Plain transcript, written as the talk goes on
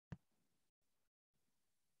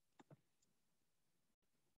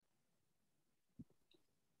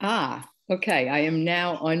Okay. I am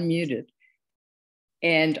now unmuted.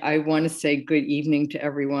 And I want to say good evening to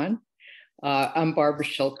everyone. I'm Barbara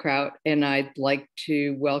Schildkraut, and I'd like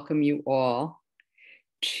to welcome you all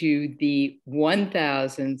to the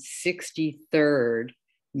 1063rd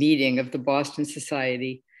meeting of the Boston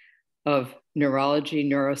Society of Neurology,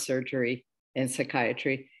 Neurosurgery, and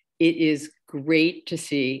Psychiatry. It is great to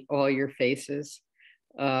see all your faces.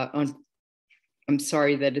 I'm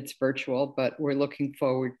sorry that it's virtual, but we're looking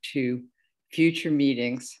forward to future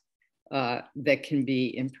meetings that can be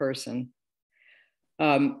in person.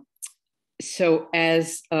 So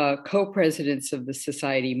as co-presidents of the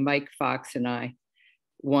Society, Mike Fox and I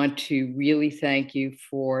want to really thank you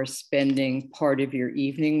for spending part of your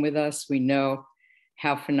evening with us. We know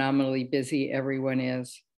how phenomenally busy everyone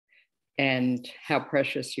is and how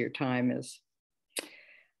precious your time is.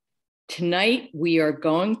 Tonight, we are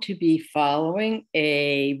going to be following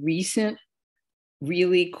a recent,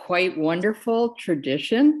 really quite wonderful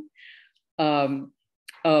tradition of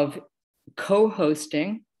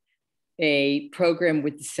co-hosting a program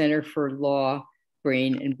with the Center for Law,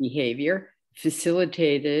 Brain, and Behavior,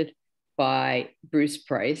 facilitated by Bruce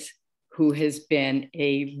Price, who has been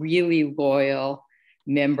a really loyal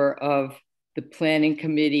member of the planning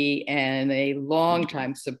committee and a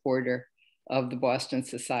longtime supporter of the Boston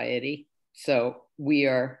Society. So we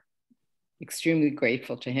are extremely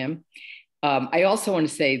grateful to him. I also want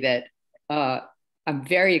to say that I'm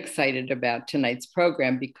very excited about tonight's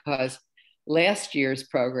program because last year's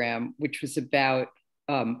program, which was about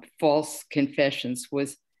false confessions,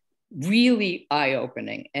 was really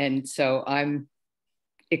eye-opening. And so I'm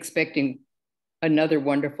expecting another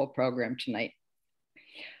wonderful program tonight.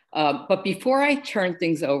 But before I turn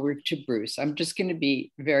things over to Bruce, I'm just going to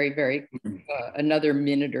be very another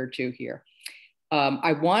minute or two here.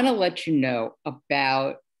 I want to let you know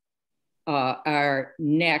about our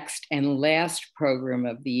next and last program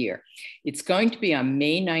of the year. It's going to be on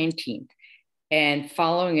May 19th. And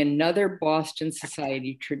following another Boston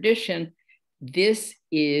Society tradition, this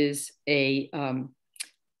is a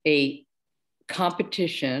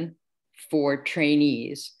competition for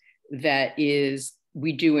trainees that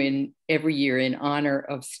we do every year in honor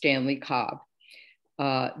of Stanley Cobb.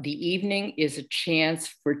 The evening is a chance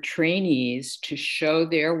for trainees to show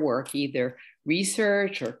their work, either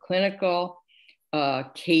research or clinical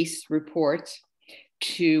case reports,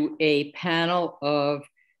 to a panel of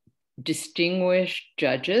distinguished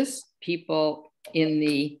judges, people in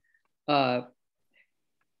the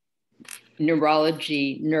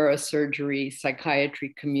neurology, neurosurgery,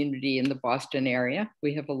 psychiatry community in the Boston area.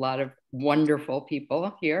 We have a lot of wonderful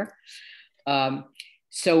people here.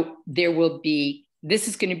 So this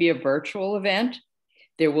is going to be a virtual event.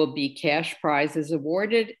 There will be cash prizes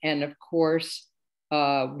awarded. And of course,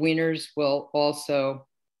 winners will also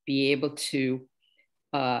be able to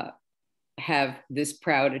have this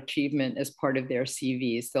proud achievement as part of their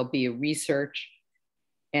CVs. There'll be a research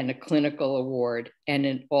and a clinical award and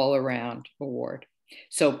an all-around award.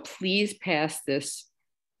 So please pass this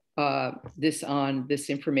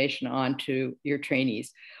information on to your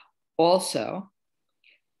trainees. Also,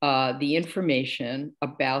 the information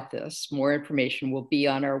about this, more information, will be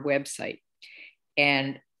on our website.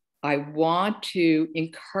 And I want to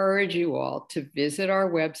encourage you all to visit our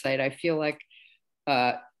website. I feel like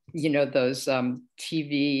those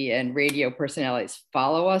TV and radio personalities,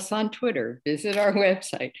 follow us on Twitter, visit our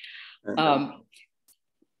website.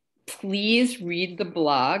 Please read the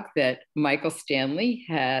blog that Michael Stanley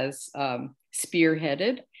has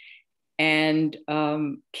spearheaded, and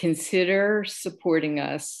consider supporting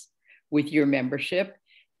us with your membership.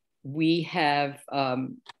 We have,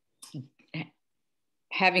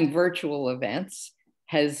 having virtual events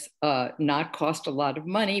has not cost a lot of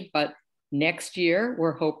money, but next year,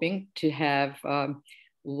 we're hoping to have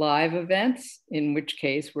live events, in which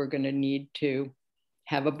case we're going to need to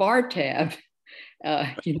have a bar tab,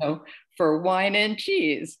 for wine and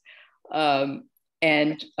cheese,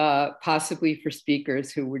 and possibly for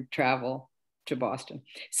speakers who would travel to Boston.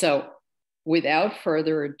 So without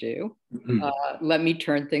further ado, let me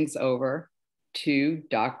turn things over to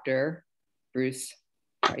Dr. Bruce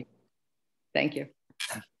Price. Thank you.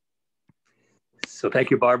 So thank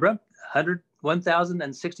you, Barbara.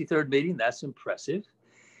 1063rd meeting, that's impressive.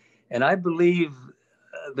 And I believe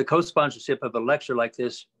the co-sponsorship of a lecture like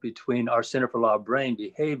this between our Center for Law, Brain,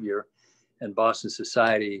 Behavior and Boston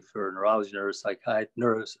Society for Neurology,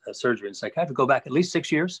 Neurosurgery, and Psychiatry go back at least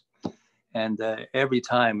 6 years. And every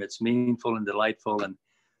time it's meaningful and delightful, and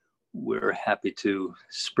we're happy to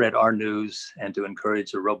spread our news and to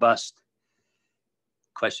encourage a robust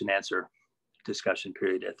question-answer discussion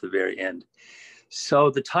period at the very end. So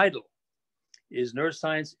the title is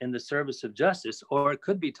Neuroscience in the Service of Justice, or it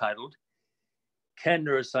could be titled, Can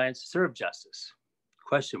Neuroscience Serve Justice?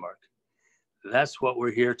 Question mark. That's what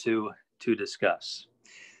we're here to discuss.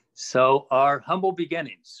 So our humble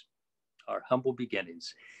beginnings.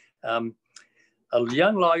 A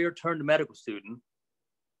young lawyer turned medical student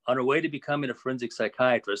on her way to becoming a forensic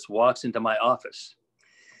psychiatrist walks into my office.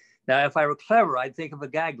 Now, if I were clever, I'd think of a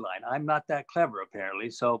gag line. I'm not that clever,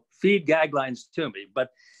 apparently, so feed gag lines to me.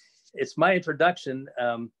 But it's my introduction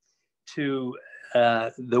to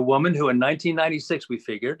the woman who in 1996 we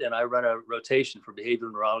figured, and I run a rotation for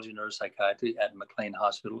behavioral neurology and neuropsychiatry at McLean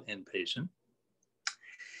Hospital inpatient.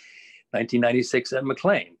 1996 at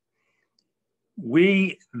McLean.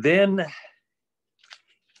 We then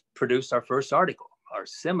produced our first article, our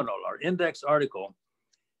seminal, our index article,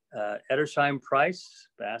 Edersheim Price,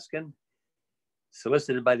 Baskin,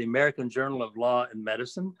 solicited by the American Journal of Law and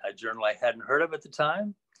Medicine, a journal I hadn't heard of at the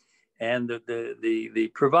time. And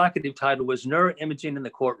the provocative title was Neuroimaging in the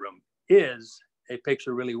Courtroom. Is a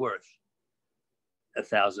picture really worth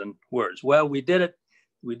 1,000 words? Well, we did it.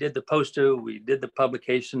 We did the poster, we did the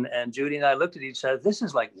publication, and Judy and I looked at each other. This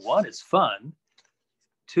is like, one, it's fun.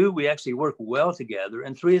 Two, we actually work well together.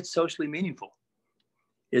 And three, it's socially meaningful.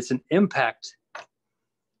 It's an impact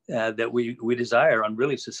that we desire on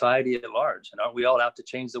really society at large. And aren't we all out to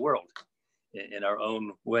change the world in our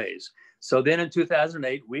own ways? So then in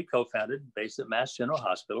 2008, we co-founded, based at Mass General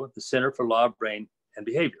Hospital, the Center for Law, Brain, and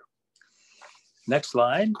Behavior. Next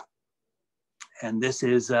slide. And this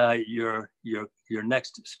is your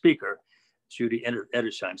next speaker, Judy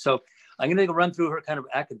Edersheim. So I'm going to run through her kind of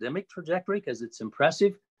academic trajectory because it's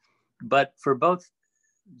impressive. But for both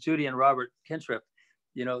Judy and Robert Kintrip,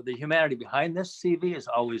 you know, the humanity behind this CV is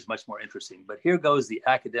always much more interesting. But here goes the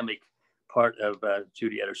academic part of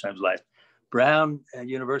Judy Edersheim's life. Brown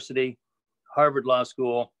University, Harvard Law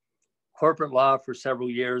School, corporate law for several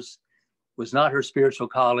years, was not her spiritual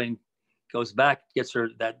calling, goes back, gets her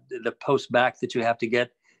the post-bac that you have to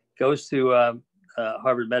get, goes to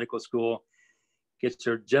Harvard Medical School, gets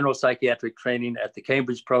her general psychiatric training at the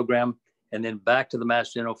Cambridge program, and then back to the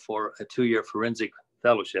Mass General for a 2-year forensic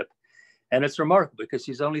fellowship. And it's remarkable because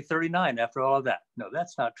she's only 39 after all of that. No,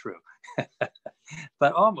 that's not true,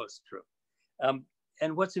 but almost true.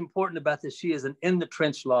 And what's important about this, she is an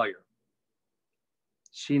in-the-trench lawyer.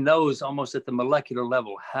 She knows almost at the molecular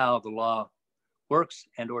level how the law works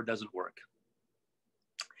and or doesn't work.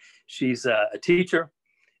 She's a teacher.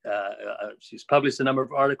 She's published a number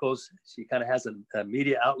of articles. She kind of has a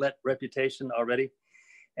media outlet reputation already.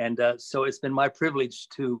 And so it's been my privilege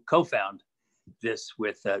to co-found this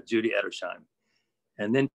with Judy Edersheim.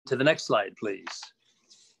 And then to the next slide, please.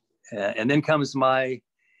 And then comes my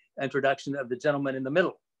introduction of the gentleman in the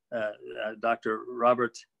middle, Dr.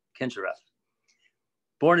 Robert Kinchereff.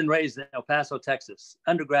 Born and raised in El Paso, Texas,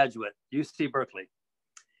 undergraduate, UC Berkeley,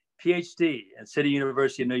 PhD at City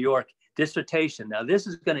University of New York, dissertation. Now this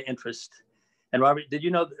is going to interest, and Robert, did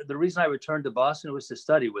you know the reason I returned to Boston was to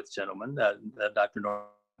study with gentlemen, Dr. Norman,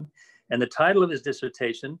 and the title of his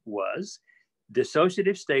dissertation was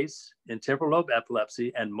Dissociative States in Temporal Lobe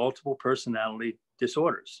Epilepsy and Multiple Personality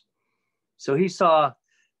Disorders. So he saw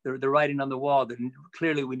the writing on the wall that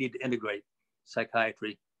clearly we need to integrate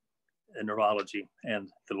psychiatry and neurology and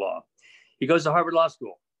the law. He goes to Harvard Law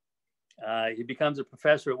School. He becomes a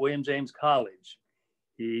professor at William James College.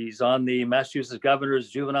 He's on the Massachusetts Governor's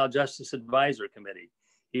Juvenile Justice Advisory Committee.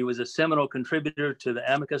 He was a seminal contributor to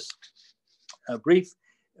the amicus brief,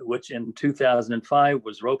 which in 2005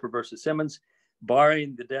 was Roper versus Simmons,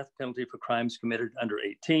 barring the death penalty for crimes committed under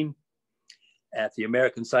 18. At the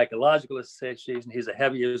American Psychological Association, he's a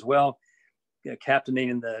heavy as well,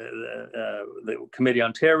 captaining the Committee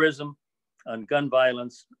on Terrorism, on gun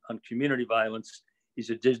violence, on community violence. He's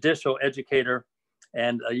a judicial educator,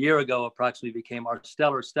 and a year ago, approximately, became our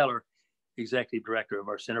stellar executive director of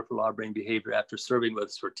our Center for Law, Brain, Behavior after serving with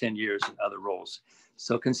us for 10 years in other roles.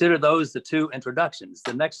 So consider those the two introductions.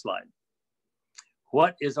 The next slide.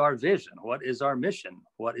 What is our vision? What is our mission?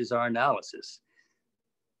 What is our analysis?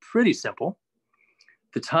 Pretty simple.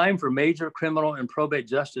 The time for major criminal and probate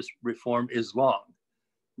justice reform is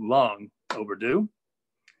long overdue.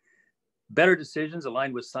 Better decisions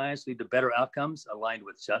aligned with science lead to better outcomes aligned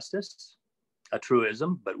with justice. A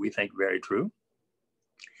truism, but we think very true.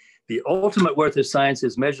 The ultimate worth of science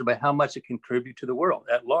is measured by how much it can contribute to the world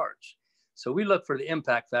at large. So we look for the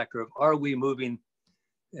impact factor of, are we moving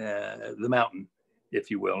the mountain, if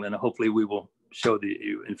you will, and hopefully we will show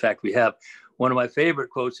you. In fact, we have. One of my favorite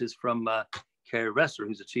quotes is from Carrie Resser,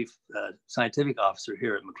 who's the chief scientific officer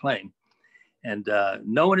here at McLean. And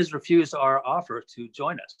no one has refused our offer to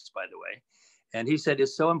join us, by the way. And he said,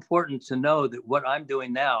 it's so important to know that what I'm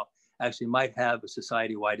doing now actually might have a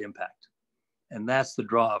society-wide impact. And that's the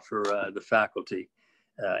draw for the faculty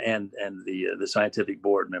and the scientific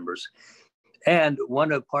board members. And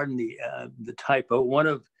one of, pardon the typo, one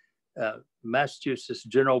of Massachusetts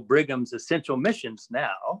General Brigham's essential missions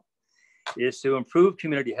now is to improve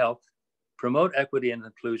community health, promote equity and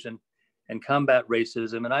inclusion, and combat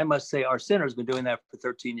racism. And I must say, our center has been doing that for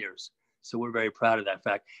 13 years. So we're very proud of that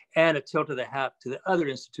fact. And a tilt of the hat to the other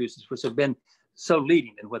institutions which have been so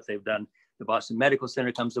leading in what they've done. The Boston Medical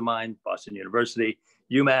Center comes to mind, Boston University,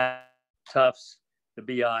 UMass, Tufts, the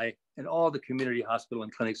BI, and all the community hospital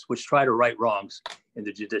and clinics which try to right wrongs in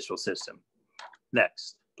the judicial system.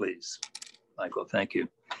 Next, please. Michael, thank you.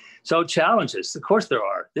 So challenges, of course there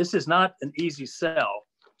are. This is not an easy sell.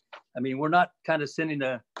 I mean, we're not kind of sending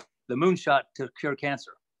the moonshot to cure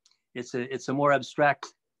cancer. It's a more abstract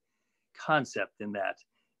concept in that.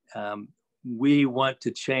 We want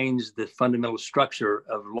to change the fundamental structure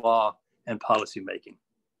of law and policy making.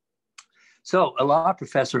 So a law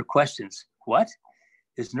professor questions, what?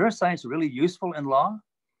 Is neuroscience really useful in law?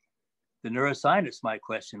 The neuroscientist might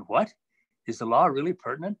question, what? Is the law really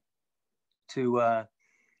pertinent to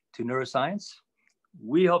neuroscience?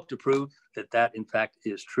 We hope to prove that in fact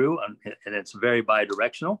is true, and it's very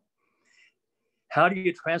bi-directional. How do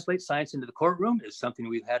you translate science into the courtroom is something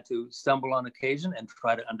we've had to stumble on occasion and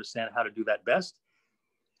try to understand how to do that best.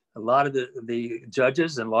 A lot of the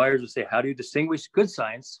judges and lawyers will say, how do you distinguish good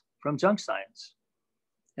science from junk science?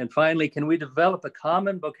 And finally, can we develop a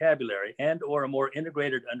common vocabulary and or a more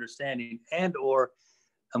integrated understanding and or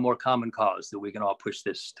a more common cause that we can all push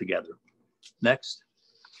this together? Next.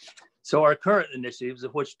 So our current initiatives,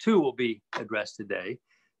 of which two will be addressed today,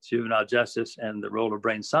 juvenile justice and the role of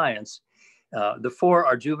brain science. The four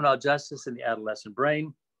are juvenile justice in the adolescent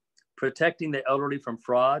brain, protecting the elderly from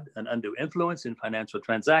fraud and undue influence in financial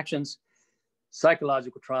transactions,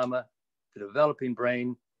 psychological trauma, the developing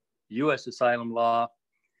brain, US asylum law,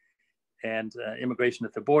 and immigration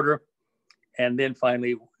at the border. And then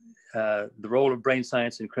finally, the role of brain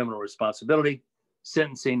science in criminal responsibility,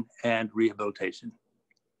 sentencing, and rehabilitation.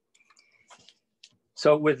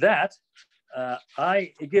 So with that,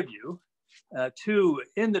 I give you two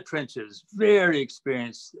in the trenches, very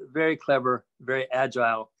experienced, very clever, very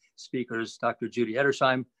agile speakers, Dr. Judy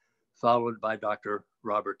Edersheim, followed by Dr.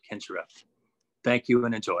 Robert Kinchereff. Thank you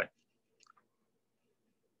and enjoy.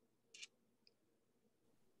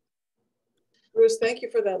 Bruce, thank you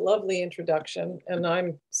for that lovely introduction. And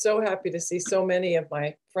I'm so happy to see so many of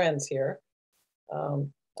my friends here.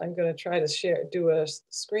 I'm going to try to do a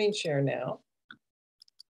screen share now.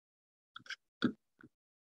 Get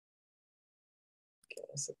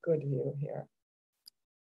us a good view here.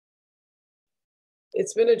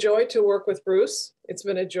 It's been a joy to work with Bruce. It's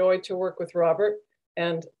been a joy to work with Robert.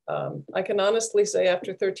 And I can honestly say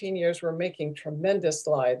after 13 years, we're making tremendous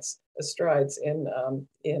strides in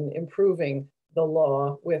improving the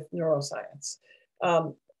law with neuroscience.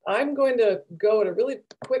 I'm going to go at a really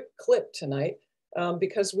quick clip tonight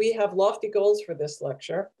because we have lofty goals for this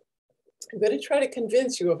lecture. I'm going to try to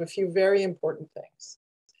convince you of a few very important things.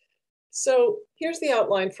 So here's the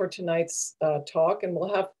outline for tonight's talk, and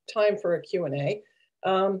we'll have time for a Q&A.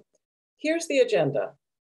 Here's the agenda.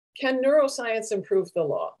 Can neuroscience improve the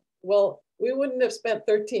law? Well, we wouldn't have spent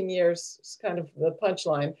 13 years, it's kind of the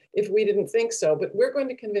punchline, if we didn't think so, but we're going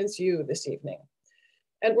to convince you this evening.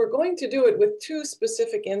 And we're going to do it with two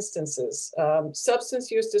specific instances,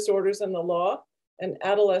 substance use disorders in the law and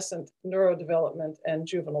adolescent neurodevelopment and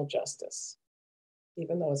juvenile justice,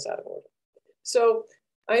 even though it's out of order. So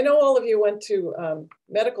I know all of you went to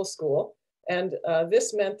medical school, and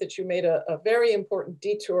this meant that you made a very important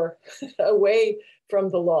detour away from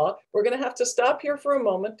the law. We're going to have to stop here for a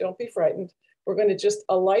moment. Don't be frightened. We're going to just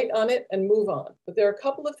alight on it and move on. But there are a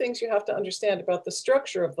couple of things you have to understand about the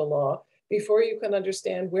structure of the law before you can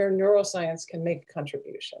understand where neuroscience can make a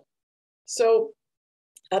contribution. So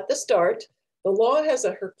at the start, the law has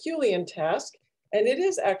a Herculean task, and it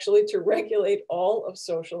is actually to regulate all of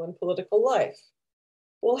social and political life.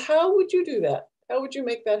 Well, how would you do that? How would you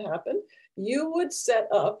make that happen? You would set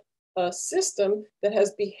up a system that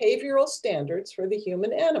has behavioral standards for the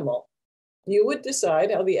human animal. You would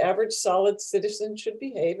decide how the average solid citizen should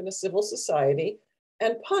behave in a civil society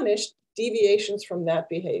and punish deviations from that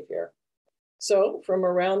behavior. So from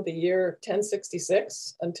around the year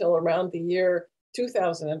 1066 until around the year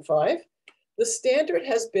 2005, the standard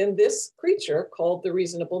has been this creature called the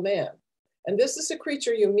reasonable man. And this is a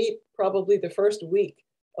creature you meet probably the first week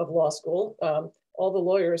of law school. All the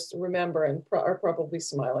lawyers remember and are probably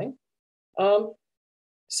smiling.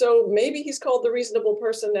 So maybe he's called the reasonable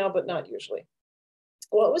person now, but not usually.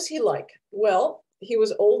 What was he like? Well, he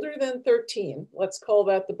was older than 13. Let's call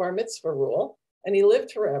that the bar mitzvah rule. And he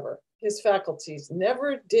lived forever. His faculties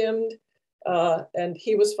never dimmed, and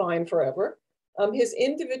he was fine forever. His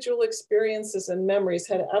individual experiences and memories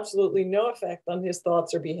had absolutely no effect on his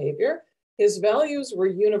thoughts or behavior. His values were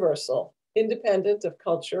universal, independent of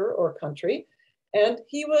culture or country, and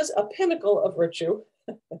he was a pinnacle of virtue.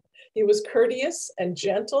 He was courteous and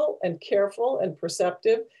gentle and careful and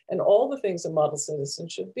perceptive and all the things a model citizen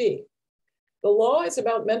should be. The law is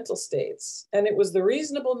about mental states, and it was the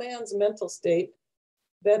reasonable man's mental state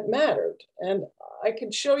that mattered. And I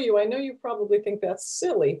could show you, I know you probably think that's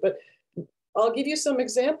silly, but I'll give you some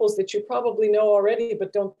examples that you probably know already,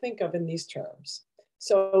 but don't think of in these terms.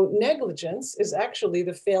 So negligence is actually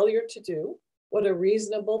the failure to do what a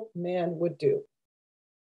reasonable man would do.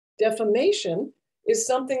 Defamation is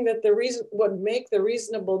something that would make the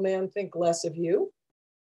reasonable man think less of you.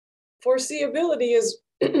 Foreseeability is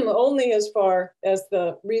only as far as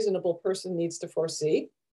the reasonable person needs to foresee.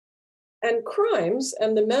 And crimes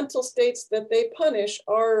and the mental states that they punish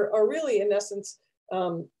are really, in essence,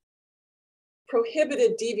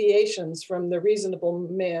 prohibited deviations from the reasonable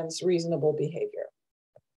man's reasonable behavior.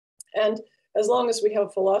 And as long as we have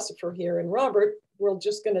a philosopher here in Robert, we're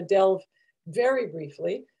just going to delve very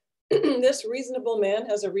briefly. This reasonable man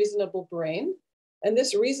has a reasonable brain, and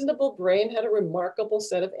this reasonable brain had a remarkable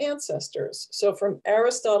set of ancestors. So from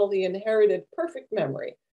Aristotle, he inherited perfect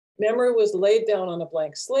memory. Memory was laid down on a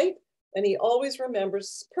blank slate, and he always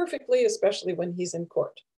remembers perfectly, especially when he's in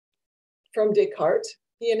court. From Descartes,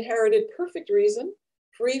 he inherited perfect reason,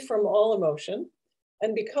 free from all emotion.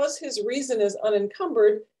 And because his reason is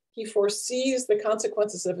unencumbered, he foresees the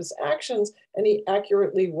consequences of his actions, and he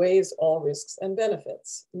accurately weighs all risks and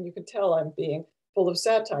benefits. And you can tell I'm being full of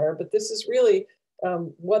satire, but this is really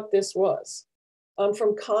what this was.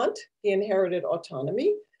 From Kant, he inherited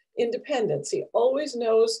autonomy, independence. He always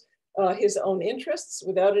knows his own interests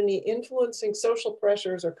without any influencing social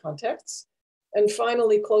pressures or contexts. And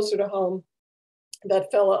finally, closer to home,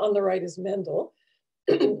 that fella on the right is Mendel.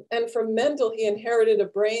 And from Mendel, he inherited a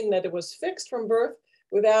brain that it was fixed from birth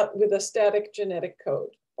with a static genetic code.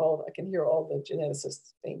 Oh, I can hear all the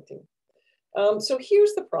geneticists fainting. So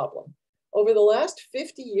here's the problem. Over the last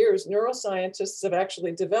 50 years, neuroscientists have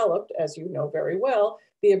actually developed, as you know very well,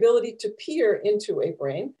 the ability to peer into a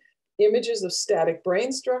brain, images of static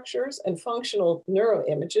brain structures and functional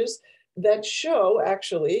neuroimages that show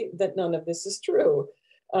actually that none of this is true,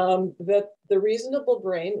 that the reasonable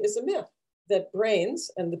brain is a myth, that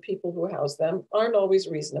brains and the people who house them aren't always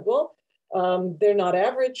reasonable. They're not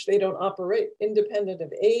average. They don't operate independent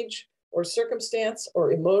of age or circumstance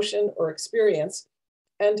or emotion or experience.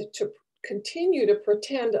 And to continue to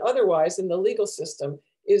pretend otherwise in the legal system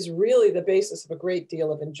is really the basis of a great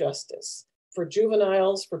deal of injustice for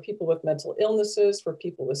juveniles, for people with mental illnesses, for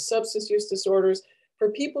people with substance use disorders,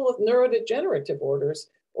 for people with neurodegenerative orders,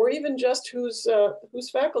 or even just whose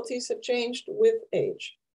faculties have changed with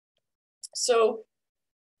age. So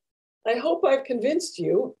I hope I've convinced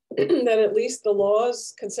you that at least the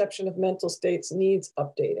law's conception of mental states needs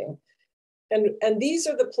updating. And these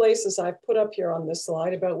are the places I've put up here on this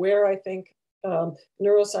slide about where I think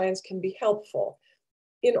neuroscience can be helpful.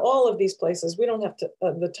 In all of these places, we don't have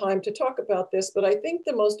the time to talk about this, but I think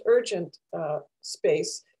the most urgent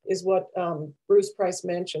space is what Bruce Price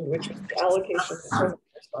mentioned, which was the allocation of criminal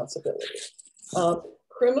responsibility.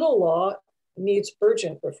 Criminal law needs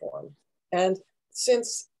urgent reform. And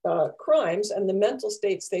since crimes and the mental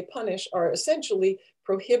states they punish are essentially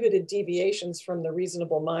prohibited deviations from the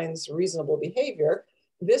reasonable mind's reasonable behavior,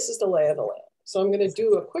 this is the lay of the land. So I'm going to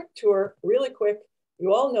do a quick tour, really quick.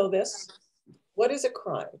 You all know this. What is a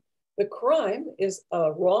crime? The crime is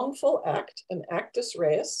a wrongful act, an actus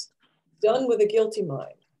reus, done with a guilty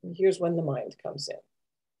mind. And here's when the mind comes in.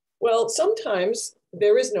 Well, sometimes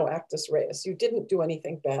there is no actus reus. You didn't do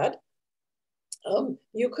anything bad.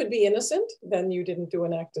 You could be innocent, then you didn't do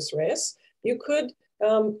an actus reus. You could,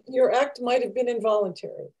 your act might have been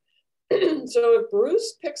involuntary. So if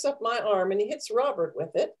Bruce picks up my arm and he hits Robert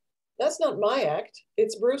with it, that's not my act,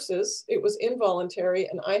 it's Bruce's. It was involuntary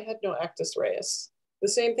and I had no actus reus. The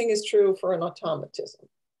same thing is true for an automatism.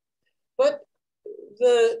 But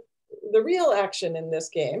the real action in this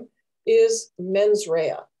game is mens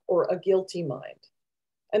rea, or a guilty mind.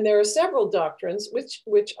 And there are several doctrines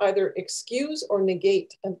which either excuse or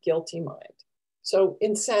negate a guilty mind. So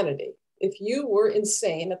insanity. If you were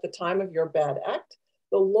insane at the time of your bad act,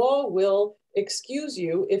 the law will excuse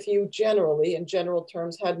you if you generally, in general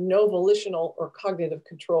terms, had no volitional or cognitive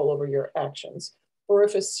control over your actions, or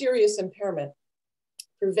if a serious impairment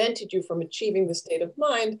prevented you from achieving the state of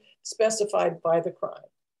mind specified by the crime.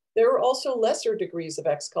 There are also lesser degrees of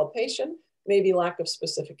exculpation, maybe lack of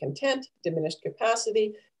specific intent, diminished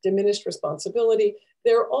capacity, diminished responsibility.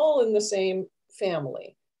 They're all in the same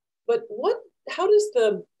family. But how does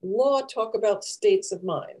the law talk about states of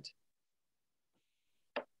mind?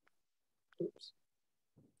 Oops.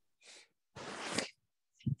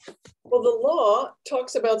 Well, the law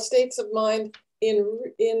talks about states of mind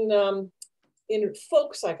in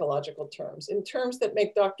folk psychological terms, in terms that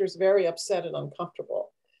make doctors very upset and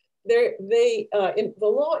uncomfortable. The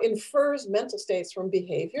law infers mental states from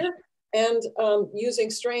behavior and using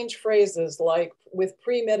strange phrases like with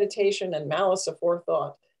premeditation and malice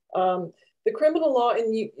aforethought. The criminal law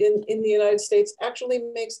in the United States actually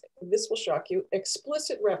makes, this will shock you,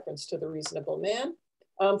 explicit reference to the reasonable man.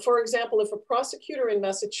 For example, if a prosecutor in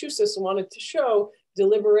Massachusetts wanted to show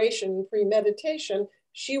deliberation and premeditation,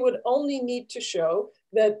 she would only need to show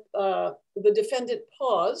that the defendant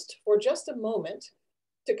paused for just a moment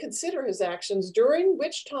to consider his actions, during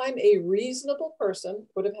which time a reasonable person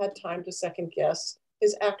would have had time to second guess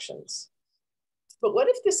his actions. But what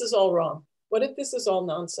if this is all wrong? What if this is all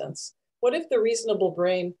nonsense? What if the reasonable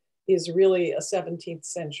brain is really a 17th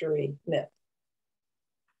century myth?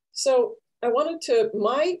 So I wanted to,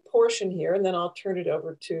 my portion here, and then I'll turn it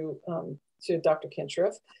over to Dr.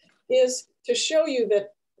 Kinchereff, is to show you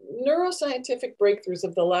that neuroscientific breakthroughs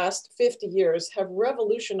of the last 50 years have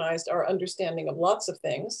revolutionized our understanding of lots of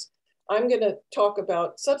things. I'm going to talk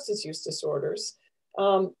about substance use disorders.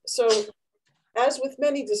 So as with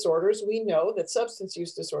many disorders, we know that substance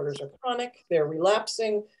use disorders are chronic, they're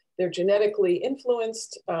relapsing, they're genetically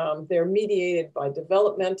influenced, they're mediated by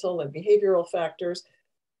developmental and behavioral factors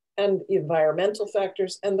and environmental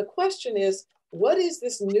factors. And the question is, what is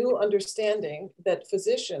this new understanding that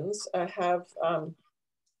physicians and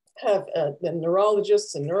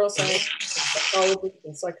neurologists and neuroscientists, psychologists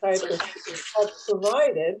and psychiatrists have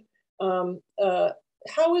provided?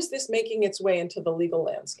 How is this making its way into the legal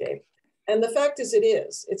landscape? And the fact is it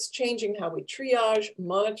is. It's changing how we triage,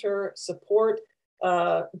 monitor, support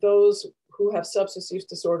those who have substance use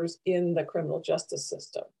disorders in the criminal justice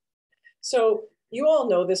system. So you all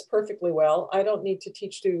know this perfectly well. I don't need to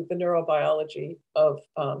teach you the neurobiology of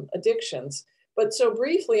addictions. But so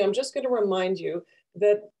briefly, I'm just going to remind you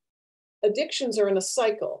that addictions are in a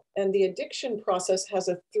cycle, and the addiction process has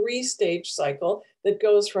a 3-stage cycle that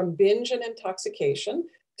goes from binge and intoxication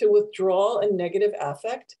to withdrawal and negative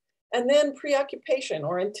affect, and then preoccupation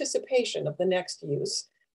or anticipation of the next use.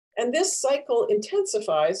 And this cycle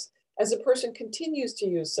intensifies as a person continues to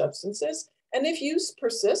use substances. And if use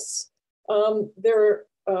persists, there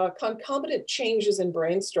are concomitant changes in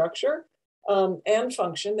brain structure and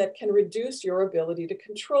function that can reduce your ability to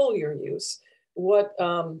control your use. What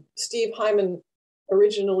Steve Hyman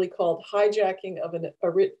originally called hijacking of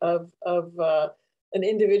an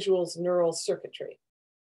individual's neural circuitry.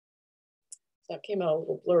 That came out a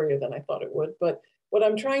little blurrier than I thought it would, but what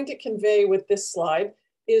I'm trying to convey with this slide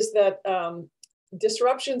is that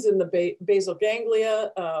disruptions in the basal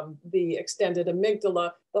ganglia, the extended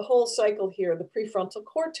amygdala, the whole cycle here, the prefrontal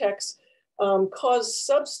cortex, cause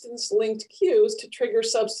substance-linked cues to trigger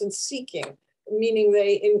substance seeking, meaning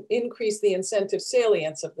they increase the incentive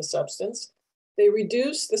salience of the substance. They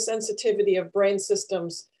reduce the sensitivity of brain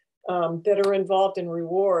systems that are involved in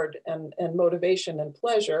reward and motivation and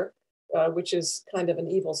pleasure, which is kind of an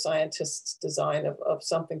evil scientist's design of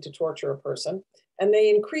something to torture a person. And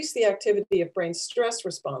they increase the activity of brain stress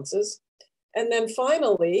responses. And then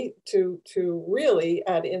finally, to really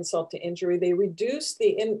add insult to injury, they reduce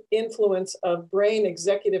the influence of brain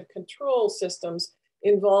executive control systems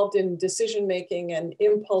involved in decision-making and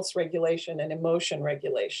impulse regulation and emotion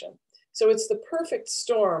regulation. So it's the perfect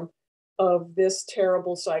storm of this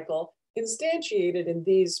terrible cycle instantiated in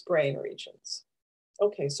these brain regions.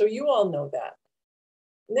 Okay, so you all know that.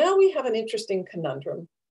 Now we have an interesting conundrum,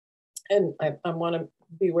 and I want to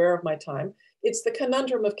beware of my time. It's the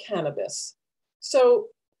conundrum of cannabis. So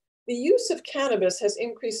the use of cannabis has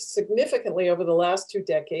increased significantly over the last 2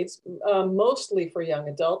 decades, mostly for young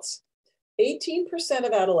adults. 18%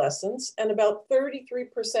 of adolescents and about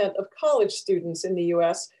 33% of college students in the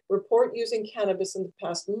US report using cannabis in the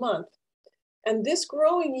past month. And this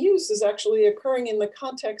growing use is actually occurring in the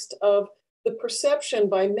context of the perception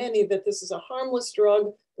by many that this is a harmless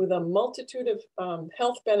drug with a multitude of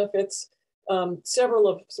health benefits, several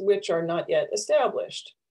of which are not yet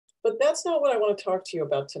established. But that's not what I want to talk to you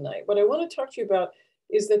about tonight. What I want to talk to you about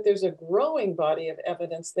is that there's a growing body of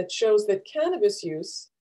evidence that shows that cannabis use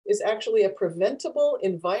is actually a preventable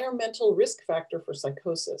environmental risk factor for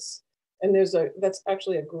psychosis. And that's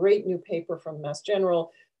actually a great new paper from Mass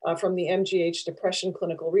General, from the MGH Depression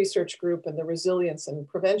Clinical Research Group and the Resilience and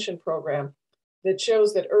Prevention Program, that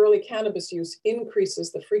shows that early cannabis use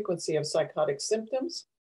increases the frequency of psychotic symptoms.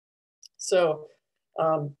 So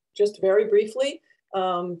just very briefly,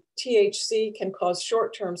 THC can cause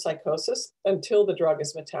short-term psychosis until the drug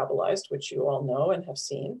is metabolized, which you all know and have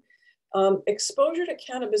seen. Exposure to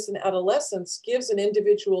cannabis in adolescence gives an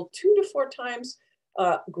individual 2 to 4 times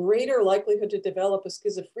greater likelihood to develop a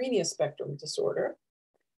schizophrenia spectrum disorder.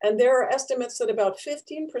 And there are estimates that about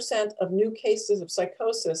 15% of new cases of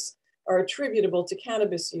psychosis are attributable to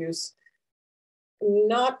cannabis use,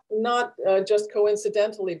 not just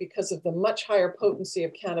coincidentally because of the much higher potency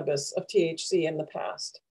of cannabis, of THC in the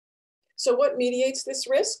past. So what mediates this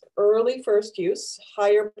risk? Early first use,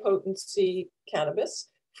 higher potency cannabis,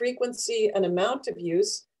 frequency and amount of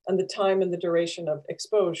use, and the time and the duration of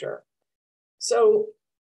exposure. So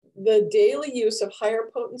the daily use of higher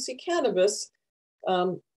potency cannabis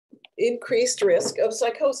increased risk of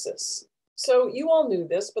psychosis. So you all knew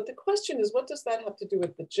this, but the question is, what does that have to do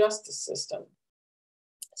with the justice system?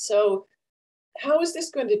 So how is this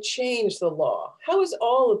going to change the law? How is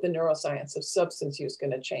all of the neuroscience of substance use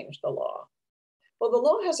going to change the law? Well, the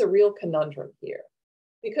law has a real conundrum here,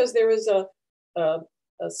 because there is a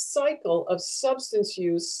cycle of substance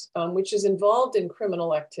use which is involved in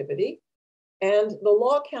criminal activity, and the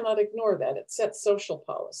law cannot ignore that. It sets social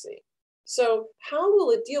policy. So how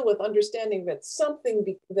will it deal with understanding that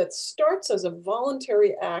something that starts as a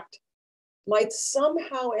voluntary act might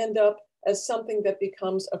somehow end up as something that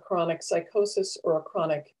becomes a chronic psychosis or a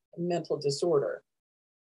chronic mental disorder?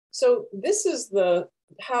 So this is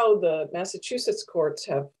how the Massachusetts courts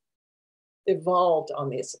have evolved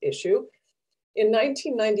on this issue. In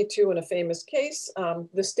 1992, in a famous case,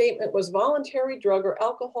 the statement was, voluntary drug or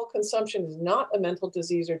alcohol consumption is not a mental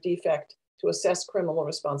disease or defect to assess criminal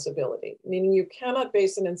responsibility, meaning you cannot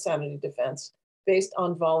base an insanity defense based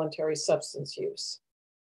on voluntary substance use.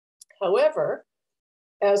 However,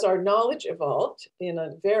 as our knowledge evolved in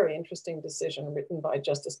a very interesting decision written by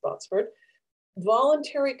Justice Botsford,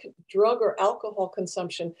 voluntary drug or alcohol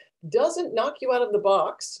consumption doesn't knock you out of the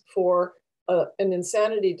box for an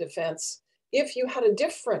insanity defense if you had a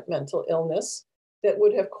different mental illness that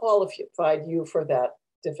would have qualified you for that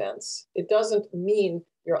defense. It doesn't mean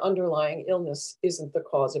your underlying illness isn't the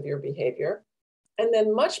cause of your behavior. And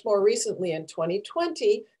then much more recently in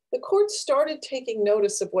 2020, the court started taking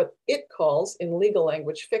notice of what it calls, in legal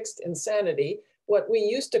language, fixed insanity, what we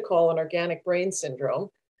used to call an organic brain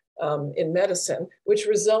syndrome in medicine, which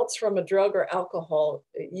results from a drug or alcohol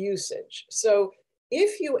usage. So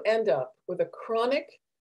if you end up with a chronic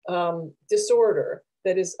disorder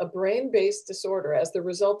that is a brain-based disorder as the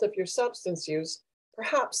result of your substance use,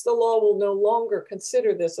 perhaps the law will no longer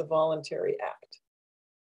consider this a voluntary act.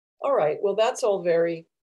 All right, well, that's all very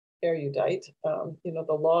erudite. The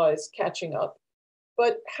law is catching up.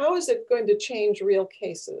 But how is it going to change real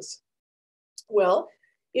cases? Well,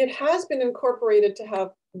 it has been incorporated to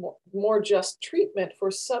have more just treatment for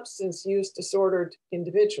substance use disordered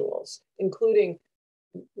individuals, including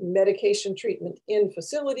medication treatment in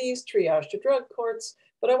facilities, triage to drug courts.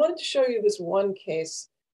 But I wanted to show you this one case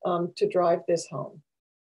to drive this home.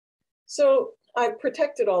 So I've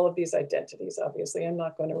protected all of these identities, obviously. I'm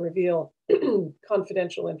not going to reveal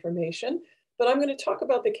confidential information, but I'm going to talk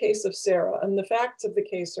about the case of Sarah, and the facts of the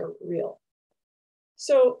case are real.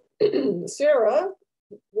 So Sarah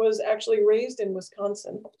was actually raised in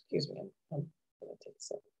Wisconsin. Excuse me, I'm going to take a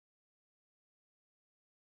second.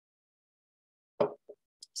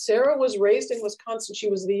 Sarah was raised in Wisconsin. She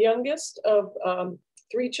was the youngest of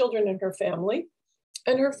 3 children in her family.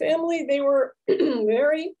 And her family, they were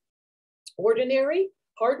very ordinary,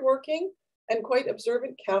 hardworking, and quite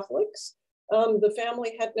observant Catholics. The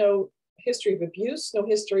family had no history of abuse, no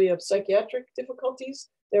history of psychiatric difficulties.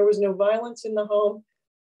 There was no violence in the home,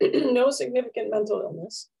 no significant mental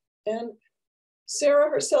illness. And Sarah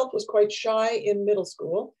herself was quite shy in middle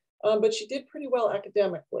school, but she did pretty well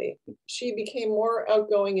academically. She became more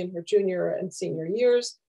outgoing in her junior and senior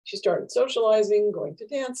years. She started socializing, going to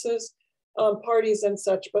dances, parties and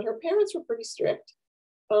such, but her parents were pretty strict.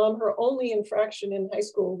 Her only infraction in high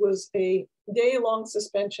school was a day-long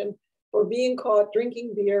suspension for being caught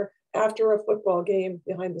drinking beer after a football game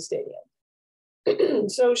behind the stadium.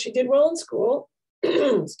 So she did well in school.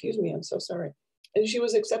 Excuse me, I'm so sorry. And she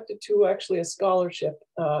was accepted to actually a scholarship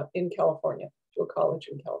in California, to a college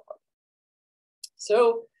in California.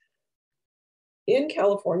 So in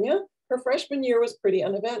California, her freshman year was pretty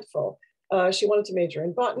uneventful. She wanted to major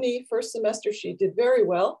in botany. First semester, she did very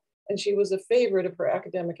well, and she was a favorite of her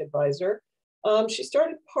academic advisor. She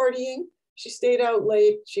started partying. She stayed out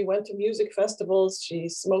late. She went to music festivals. She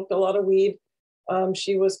smoked a lot of weed.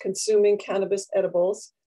 She was consuming cannabis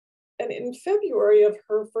edibles. And in February of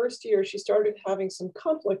her first year, she started having some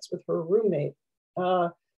conflicts with her roommate.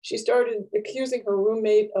 She started accusing her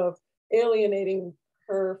roommate of alienating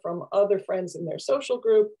her from other friends in their social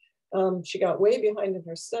group. She got way behind in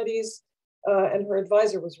her studies, and her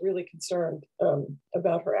advisor was really concerned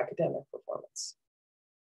about her academic performance.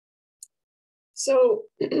 So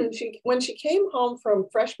when she came home from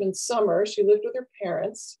freshman summer, she lived with her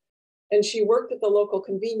parents, and she worked at the local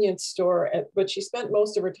convenience store, but she spent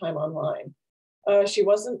most of her time online. She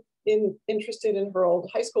wasn't interested in her old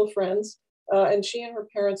high school friends, and she and her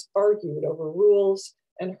parents argued over rules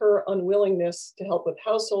and her unwillingness to help with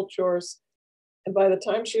household chores. And by the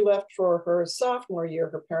time she left for her sophomore year,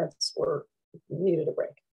 her parents needed a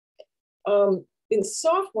break. In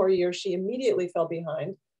sophomore year, she immediately fell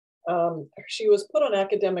behind. She was put on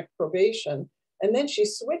academic probation, and then she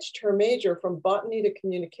switched her major from botany to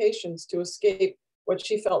communications to escape what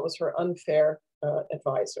she felt was her unfair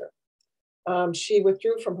advisor. She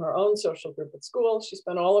withdrew from her own social group at school. She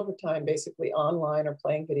spent all of her time basically online or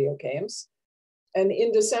playing video games. And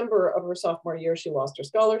in December of her sophomore year, she lost her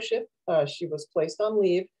scholarship. She was placed on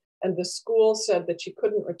leave, and the school said that she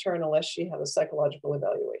couldn't return unless she had a psychological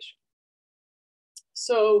evaluation.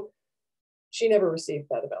 So she never received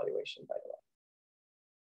that evaluation, by the way.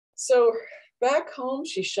 So back home,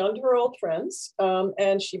 she shunned her old friends,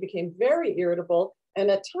 and she became very irritable.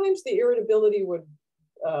 And at times, the irritability would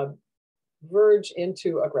verge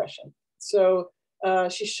into aggression. So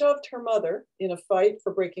she shoved her mother in a fight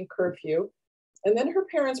for breaking curfew. And then her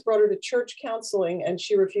parents brought her to church counseling, and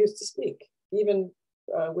she refused to speak, even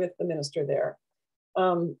with the minister there,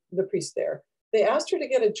 the priest there. They asked her to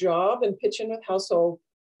get a job and pitch in with household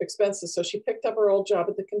expenses. So she picked up her old job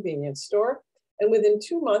at the convenience store. And within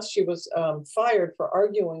 2 months, she was fired for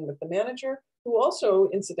arguing with the manager, who also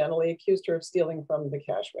incidentally accused her of stealing from the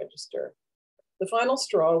cash register. The final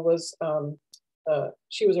straw was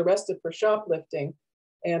she was arrested for shoplifting,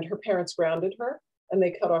 and her parents grounded her, and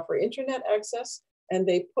they cut off her internet access, and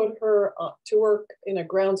they put her to work in a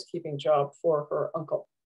groundskeeping job for her uncle.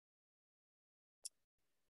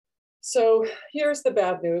 So here's the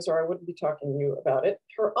bad news, or I wouldn't be talking to you about it.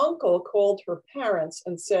 Her uncle called her parents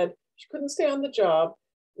and said she couldn't stay on the job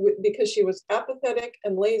because she was apathetic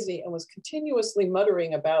and lazy and was continuously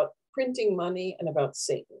muttering about printing money and about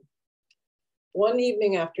Satan. One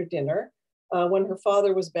evening after dinner, when her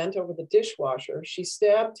father was bent over the dishwasher, she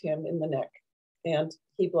stabbed him in the neck, and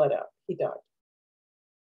he bled out. He died.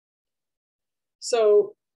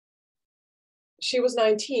 So she was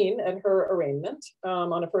 19 at her arraignment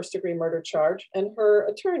on a first-degree murder charge, and her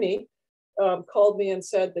attorney called me and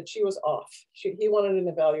said that she was off. He wanted an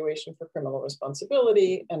evaluation for criminal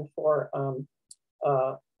responsibility and for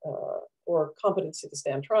competency to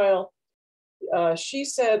stand trial. He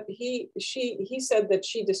said that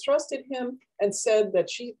she distrusted him and said that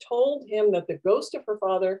she told him that the ghost of her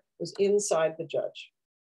father was inside the judge.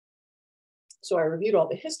 So I reviewed all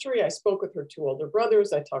the history. I spoke with her 2 older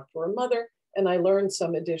brothers. I talked to her mother, and I learned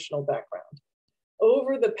some additional background.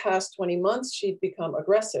 Over the past 20 months, she'd become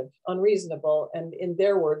aggressive, unreasonable, and in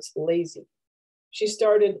their words, lazy. She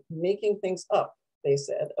started making things up, they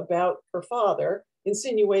said, about her father,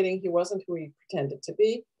 insinuating he wasn't who he pretended to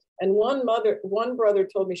be. And one brother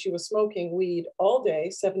told me she was smoking weed all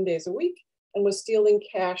day, 7 days a week, and was stealing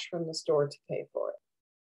cash from the store to pay for it.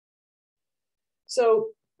 So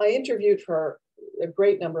I interviewed her a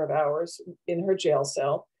great number of hours in her jail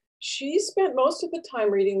cell. She spent most of the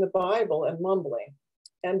time reading the Bible and mumbling.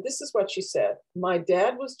 And this is what she said: "My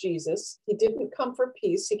dad was Jesus. He didn't come for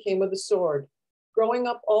peace. He came with a sword. Growing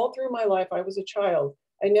up all through my life, I was a child.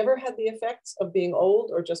 I never had the effects of being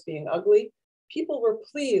old or just being ugly. People were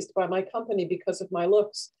pleased by my company because of my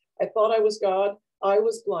looks. I thought I was God. I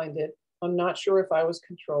was blinded. I'm not sure if I was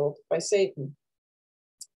controlled by Satan."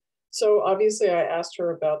 So obviously I asked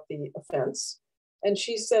her about the offense. And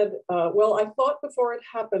she said, well, I thought before it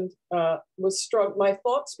happened my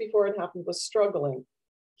thoughts before it happened was struggling.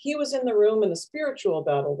 He was in the room and a spiritual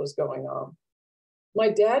battle was going on. My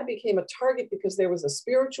dad became a target because there was a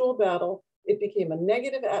spiritual battle. It became a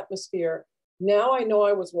negative atmosphere. Now I know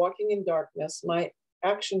I was walking in darkness. My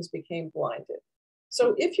actions became blinded.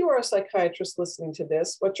 So if you are a psychiatrist listening to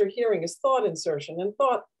this, what you're hearing is thought insertion and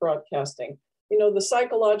thought broadcasting, the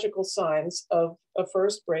psychological signs of a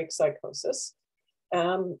first break psychosis.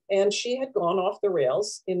 And she had gone off the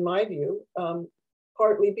rails, in my view,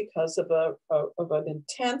 partly because of an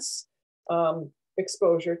intense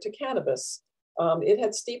exposure to cannabis. It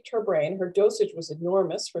had steeped her brain. Her dosage was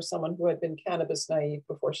enormous for someone who had been cannabis naive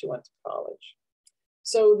before she went to college.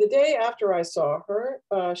 So the day after I saw her,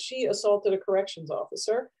 she assaulted a corrections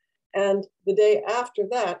officer. And the day after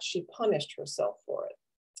that, she punished herself for it.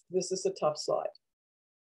 This is a tough slide.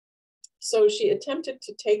 So she attempted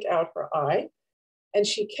to take out her eye, and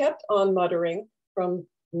she kept on muttering from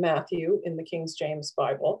Matthew in the King James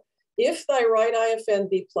Bible, "If thy right eye offend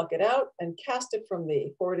thee, pluck it out and cast it from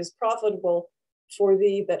thee, for it is profitable for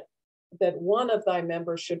thee that one of thy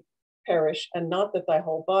members should perish, and not that thy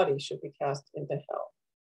whole body should be cast into hell."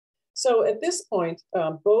 So at this point,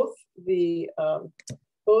 both the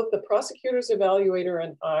prosecutor's evaluator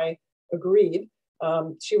and I agreed.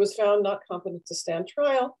 She was found not competent to stand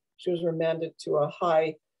trial. She was remanded to a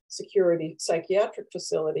high security psychiatric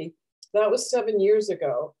facility. That was 7 years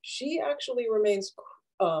ago. She actually remains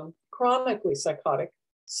chronically psychotic,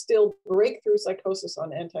 still breakthrough psychosis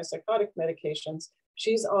on antipsychotic medications.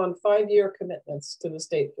 She's on 5-year commitments to the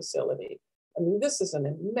state facility. I mean, this is an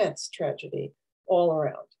immense tragedy all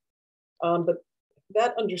around. But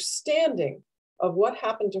that understanding of what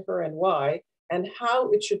happened to her and why, and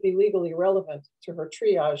how it should be legally relevant to her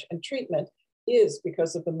triage and treatment is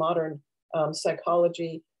because of the modern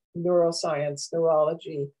psychology, neuroscience,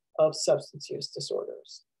 neurology of substance use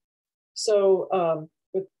disorders. So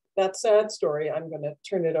with that sad story, I'm going to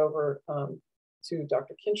turn it over to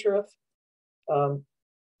Dr. Kincheroff.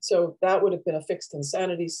 So that would have been a fixed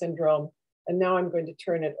insanity syndrome. And now I'm going to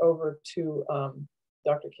turn it over to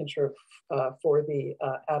Dr. Kincheroff for the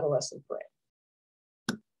adolescent brain.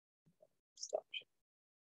 Stop.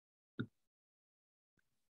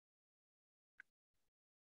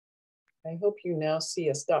 I hope you now see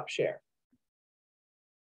a stop share.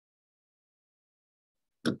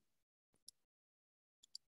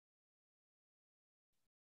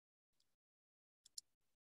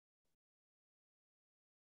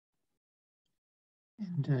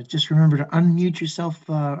 And just remember to unmute yourself,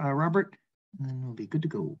 Robert, and then we'll be good to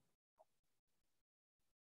go.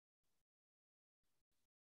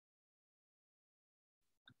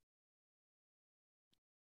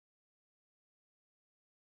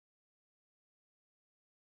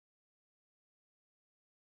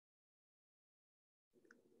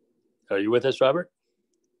 Are you with us, Robert?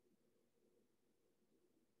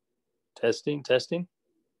 Testing, testing.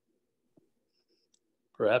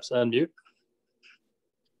 Perhaps unmute.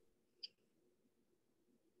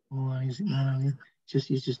 Well, he's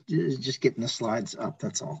just getting the slides up.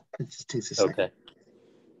 That's all. It just takes a second. Okay.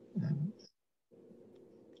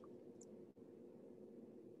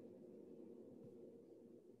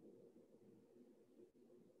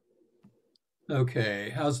 Okay,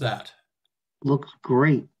 how's that? Looks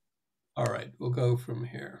great. All right, we'll go from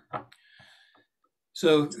here.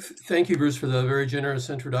 So thank you, Bruce, for the very generous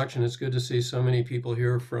introduction. It's good to see so many people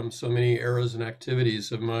here from so many eras and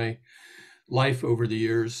activities of my life over the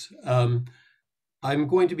years. I'm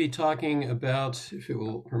going to be talking about, if it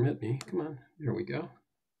will permit me, come on, there we go.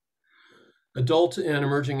 Adult and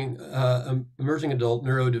emerging adult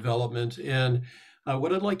neurodevelopment. And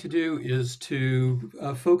what I'd like to do is to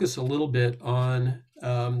focus a little bit on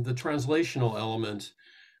the translational element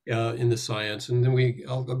in the science. And then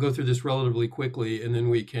I'll go through this relatively quickly, and then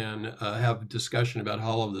we can have a discussion about how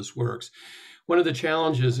all of this works. One of the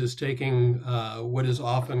challenges is taking what is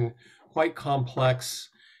often quite complex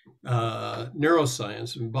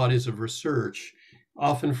neuroscience and bodies of research,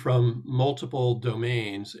 often from multiple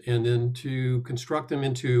domains, and then to construct them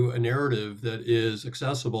into a narrative that is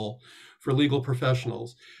accessible for legal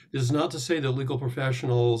professionals. This is not to say that legal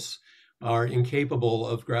professionals are incapable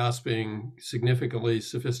of grasping significantly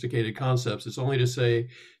sophisticated concepts. It's only to say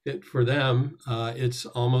that for them, it's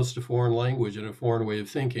almost a foreign language and a foreign way of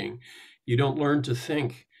thinking. You don't learn to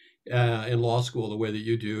think in law school the way that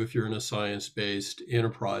you do if you're in a science-based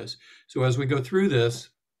enterprise. So as we go through this,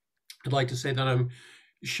 I'd like to say that I'm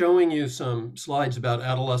showing you some slides about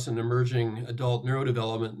adolescent emerging adult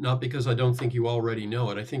neurodevelopment, not because I don't think you already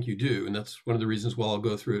know it. I think you do, and that's one of the reasons why I'll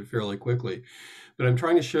go through it fairly quickly. But I'm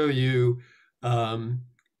trying to show you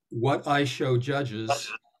what I show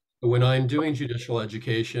judges when I'm doing judicial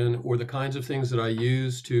education, or the kinds of things that I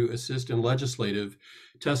use to assist in legislative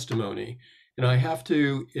testimony. And I have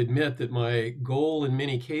to admit that my goal in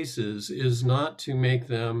many cases is not to make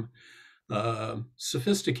them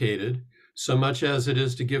sophisticated so much as it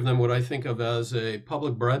is to give them what I think of as a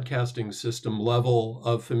public broadcasting system level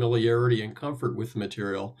of familiarity and comfort with the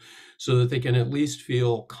material, so that they can at least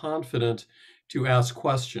feel confident to ask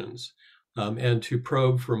questions and to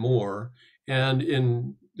probe for more. And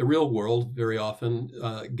in the real world, very often,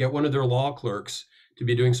 get one of their law clerks to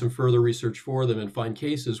be doing some further research for them and find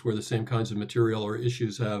cases where the same kinds of material or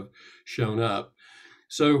issues have shown up.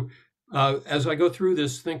 So as I go through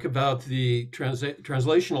this, think about the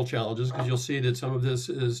translational challenges, because you'll see that some of this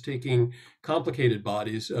is taking complicated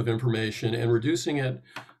bodies of information and reducing it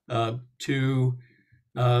to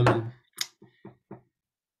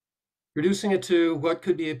what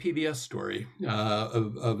could be a PBS story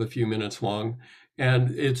of a few minutes long, and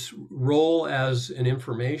its role as an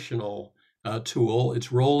informational tool,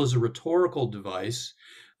 its role as a rhetorical device.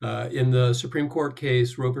 In the Supreme Court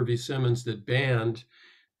case, Roper v. Simmons, that banned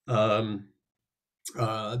the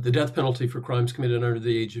death penalty for crimes committed under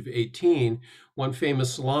the age of 18, one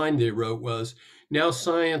famous line they wrote was, "Now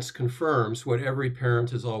science confirms what every parent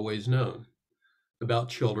has always known about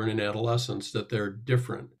children and adolescents, that they're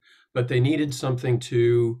different." But they needed something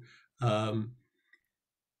to hang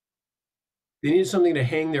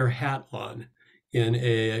their hat on in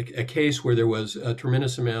a case where there was a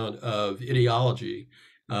tremendous amount of ideology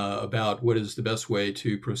about what is the best way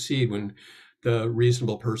to proceed when the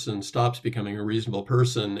reasonable person stops becoming a reasonable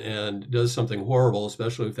person and does something horrible,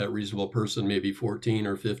 especially if that reasonable person may be 14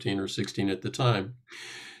 or 15 or 16 at the time.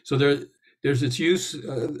 So there's its use,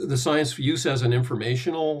 the science use as an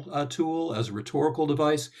informational tool, as a rhetorical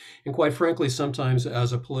device, and quite frankly, sometimes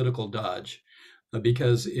as a political dodge,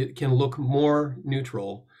 because it can look more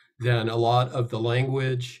neutral than a lot of the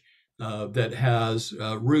language that has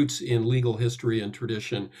roots in legal history and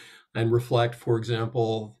tradition, and reflect, for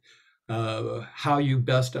example, how you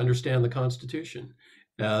best understand the Constitution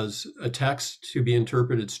as a text to be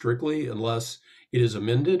interpreted strictly unless it is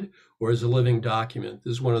amended, or as a living document.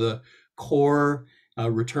 This is one of the core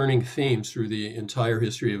returning themes through the entire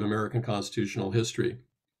history of American constitutional history.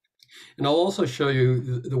 And I'll also show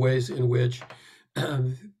you the ways in which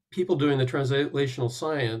people doing the translational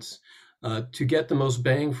science, to get the most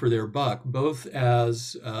bang for their buck, both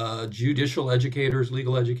as judicial educators,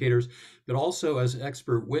 legal educators, but also as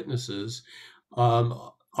expert witnesses,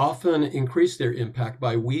 often increase their impact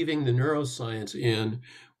by weaving the neuroscience in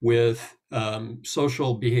with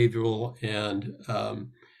social, behavioral, and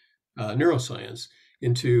neuroscience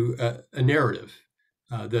into a narrative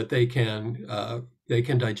that they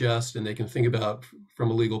can digest and they can think about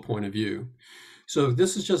from a legal point of view. So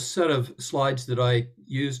this is just a set of slides that I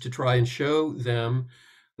use to try and show them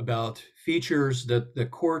about features that the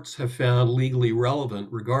courts have found legally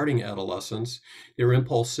relevant regarding adolescence: their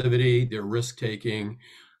impulsivity, their risk-taking,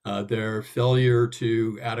 their failure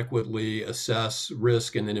to adequately assess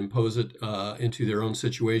risk and then impose it into their own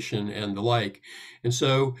situation, and the like. And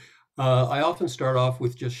so I often start off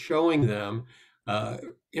with just showing them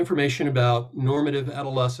information about normative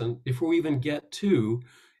adolescent before we even get to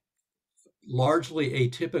largely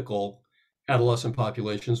atypical adolescent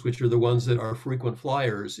populations, which are the ones that are frequent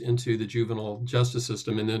flyers into the juvenile justice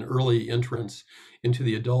system and then early entrance into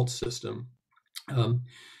the adult system.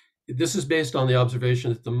 This is based on the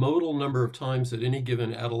observation that the modal number of times that any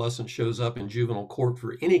given adolescent shows up in juvenile court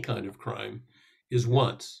for any kind of crime is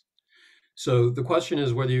once. So the question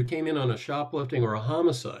is whether you came in on a shoplifting or a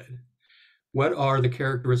homicide, what are the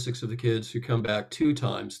characteristics of the kids who come back 2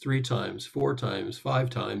 times, 3 times, 4 times, 5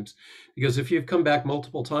 times? Because if you've come back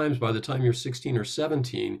multiple times by the time you're 16 or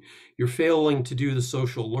 17, you're failing to do the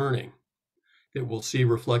social learning that we'll see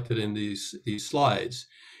reflected in these slides.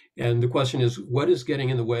 And the question is, what is getting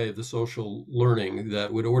in the way of the social learning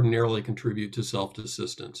that would ordinarily contribute to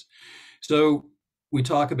self-assistance? So we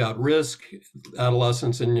talk about risk,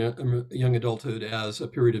 adolescence, and young adulthood as a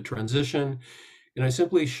period of transition. And I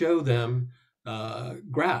simply show them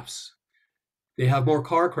graphs. They have more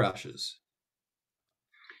car crashes.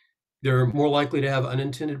 They're more likely to have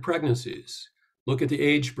unintended pregnancies. Look at the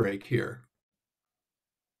age break here.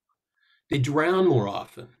 They drown more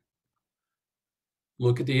often.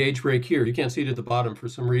 Look at the age break here. You can't see it at the bottom. For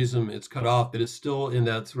some reason, it's cut off, but it's still in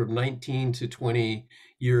that sort of 19 to 20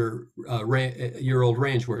 year old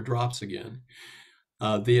range where it drops again.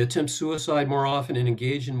 They attempt suicide more often and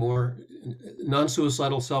engage in more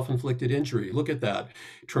non-suicidal self-inflicted injury. Look at that.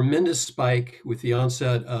 Tremendous spike with the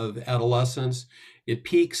onset of adolescence. It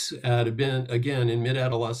peaks at again in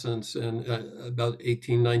mid-adolescence and about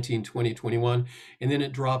 18, 19, 20, 21, and then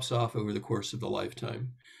it drops off over the course of the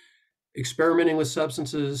lifetime. Experimenting with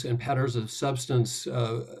substances and patterns of substance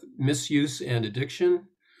misuse and addiction.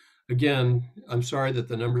 Again, I'm sorry that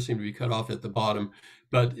the numbers seem to be cut off at the bottom,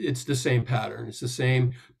 but it's the same pattern. It's the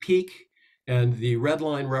same peak, and the red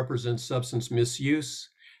line represents substance misuse,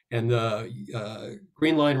 and the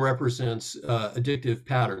green line represents addictive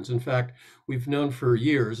patterns. In fact, we've known for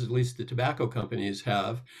years, at least the tobacco companies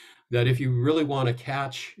have, that if you really want to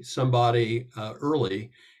catch somebody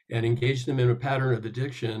early and engage them in a pattern of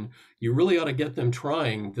addiction, you really ought to get them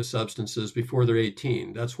trying the substances before they're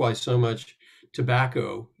 18. That's why so much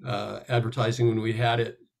tobacco advertising, when we had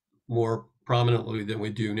it more prominently than we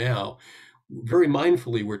do now, very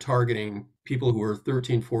mindfully we're targeting people who are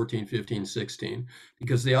 13, 14, 15, 16,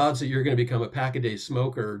 because the odds that you're going to become a pack-a-day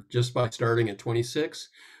smoker just by starting at 26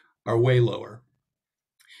 are way lower.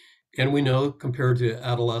 And we know, compared to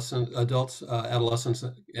adolescents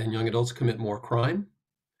and young adults commit more crime.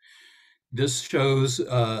 This shows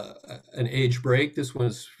an age break. This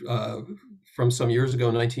was from some years ago,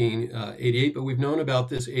 1988, but we've known about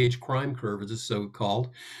this age crime curve, as it's so called,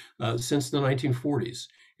 since the 1940s.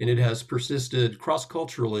 And it has persisted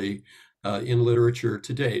cross-culturally in literature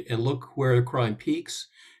to date. And look where crime peaks,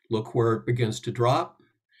 look where it begins to drop.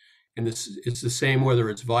 And it's the same whether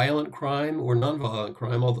it's violent crime or nonviolent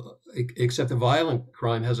crime, except the violent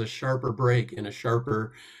crime has a sharper break and a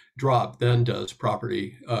sharper drop than does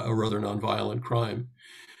property or other nonviolent crime.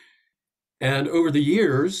 And over the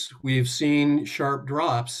years, we've seen sharp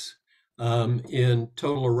drops in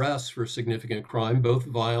total arrests for significant crime, both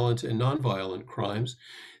violent and nonviolent crimes.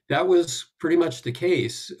 That was pretty much the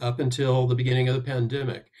case up until the beginning of the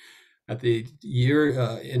pandemic. At the year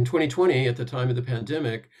in 2020, at the time of the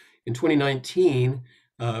pandemic, in 2019,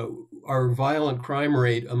 our violent crime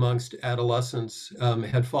rate amongst adolescents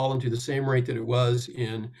had fallen to the same rate that it was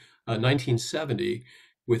in 1970,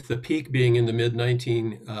 with the peak being in the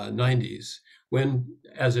mid-1990s, when,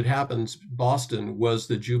 as it happens, Boston was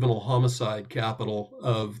the juvenile homicide capital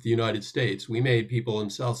of the United States. We made people in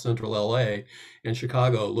South Central LA and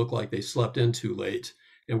Chicago look like they slept in too late,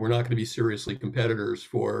 and we're not going to be seriously competitors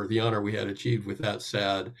for the honor we had achieved with that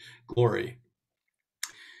sad glory.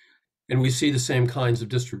 And we see the same kinds of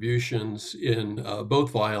distributions in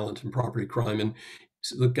both violent and property crime. And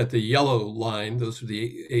look at the yellow line, those are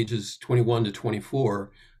the ages 21 to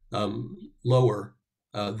 24, lower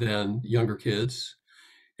than younger kids.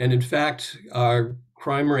 And in fact, our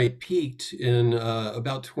crime rate peaked in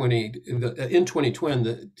about 2020,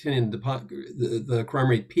 the crime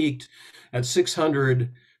rate peaked at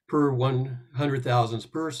 600 per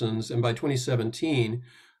 100,000 persons. And by 2017,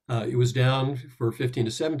 it was down for 15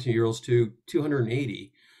 to 17-year-olds to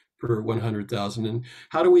 280 per 100,000. And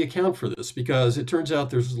how do we account for this? Because it turns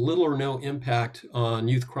out there's little or no impact on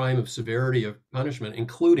youth crime of severity of punishment,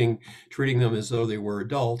 including treating them as though they were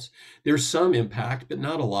adults. There's some impact, but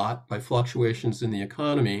not a lot, by fluctuations in the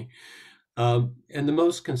economy. And the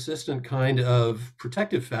most consistent kind of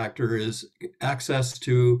protective factor is access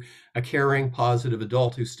to a caring, positive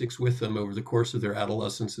adult who sticks with them over the course of their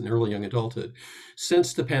adolescence and early young adulthood.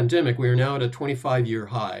 Since the pandemic, we are now at a 25-year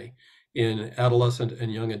high in adolescent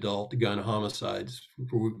and young adult gun homicides,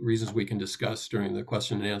 for reasons we can discuss during the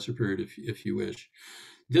question and answer period if you wish.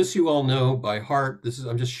 This you all know by heart.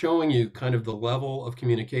 I'm just showing you kind of the level of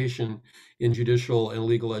communication in judicial and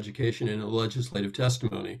legal education and in legislative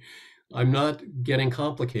testimony. I'm not getting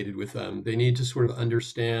complicated with them. They need to sort of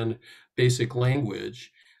understand basic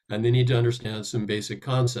language, and they need to understand some basic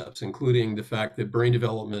concepts, including the fact that brain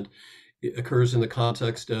development occurs in the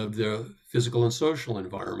context of the physical and social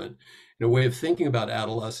environment. And a way of thinking about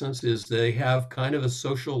adolescence is they have kind of a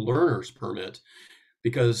social learner's permit,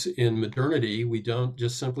 because in modernity, we don't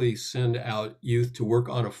just simply send out youth to work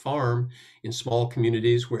on a farm in small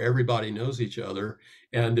communities where everybody knows each other,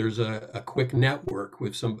 and there's a quick network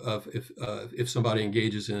with if somebody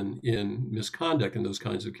engages in misconduct in those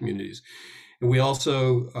kinds of communities. And we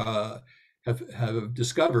also have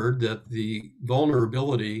discovered that the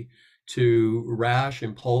vulnerability to rash,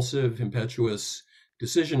 impulsive, impetuous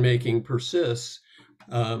decision-making persists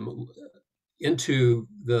into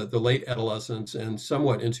the late adolescence and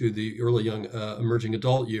somewhat into the early young emerging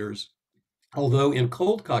adult years. Although in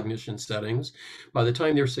cold cognition settings, by the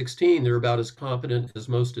time they're 16, they're about as competent as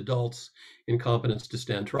most adults in competence to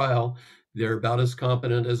stand trial. They're about as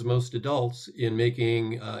competent as most adults in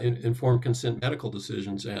making informed consent medical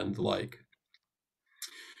decisions and the like.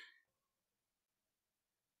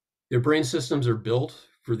 Their brain systems are built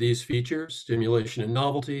for these features: stimulation and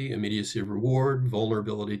novelty, immediacy of reward,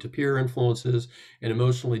 vulnerability to peer influences, and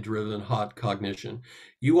emotionally driven hot cognition.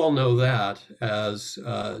 You all know that as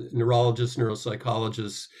neurologists,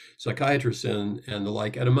 neuropsychologists, psychiatrists, and the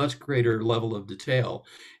like, at a much greater level of detail.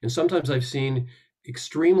 And sometimes I've seen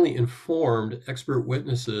extremely informed expert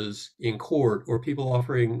witnesses in court or people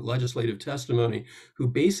offering legislative testimony who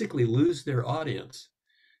basically lose their audience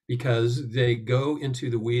because they go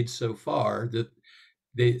into the weeds so far that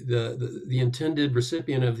the intended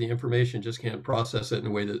recipient of the information just can't process it in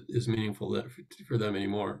a way that is meaningful for them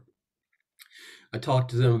anymore. I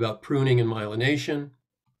talked to them about pruning and myelination.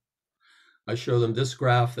 I show them this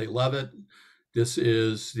graph, they love it. This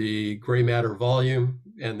is the gray matter volume,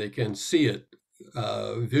 and they can see it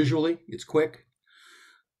visually. It's quick.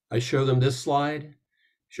 I show them this slide,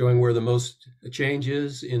 showing where the most change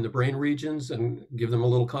is in the brain regions, and give them a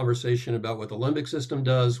little conversation about what the limbic system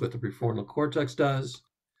does, what the prefrontal cortex does.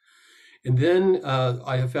 And then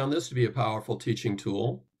I have found this to be a powerful teaching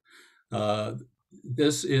tool.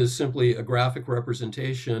 This is simply a graphic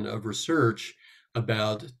representation of research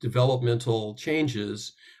about developmental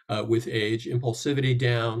changes with age, impulsivity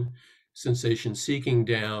down, sensation seeking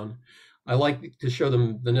down. I like to show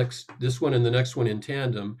them this one and the next one in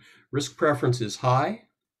tandem. Risk preference is high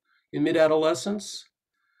in mid-adolescence.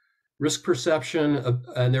 Risk perception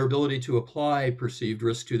and their ability to apply perceived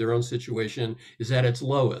risk to their own situation is at its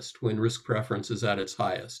lowest when risk preference is at its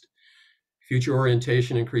highest. Future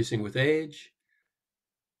orientation increasing with age,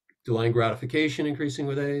 delaying gratification increasing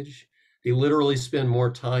with age. They literally spend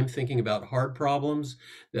more time thinking about hard problems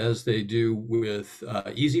as they do with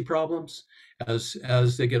easy problems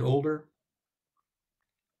as they get older.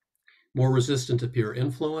 More resistant to peer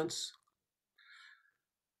influence.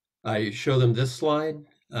 I show them this slide,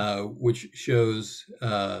 which shows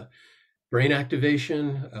brain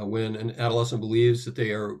activation when an adolescent believes that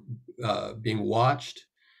they are being watched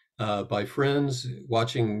by friends,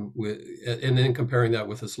 watching and then comparing that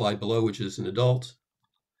with the slide below, which is an adult.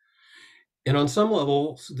 And on some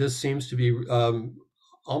level, this seems to be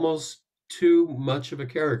almost too much of a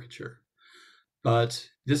caricature. But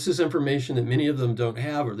this is information that many of them don't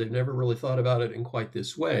have, or they've never really thought about it in quite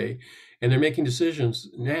this way. And they're making decisions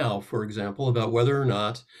now, for example, about whether or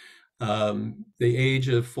not the age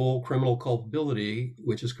of full criminal culpability,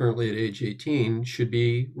 which is currently at age 18, should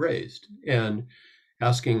be raised. And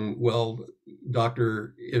asking, well,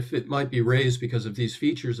 doctor, if it might be raised because of these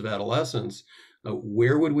features of adolescence,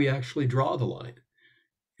 where would we actually draw the line?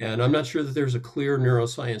 And I'm not sure that there's a clear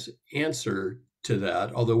neuroscience answer to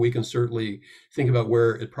that, although we can certainly think about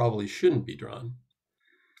where it probably shouldn't be drawn.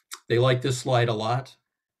 They like this slide a lot.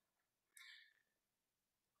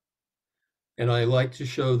 And I like to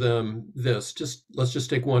show them this. Let's just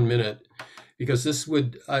take 1 minute, because this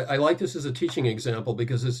would, I like this as a teaching example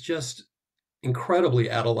because it's just incredibly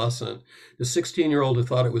adolescent. The 16-year-old who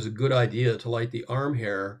thought it was a good idea to light the armpit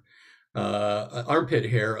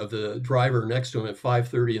hair of the driver next to him at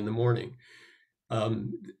 5:30 in the morning.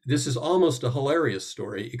 This is almost a hilarious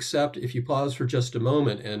story, except if you pause for just a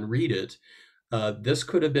moment and read it, this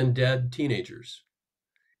could have been dead teenagers.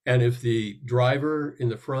 And if the driver in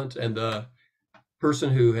the front and the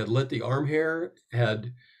person who had lit the arm hair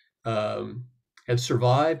had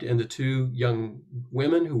survived, and the two young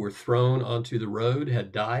women who were thrown onto the road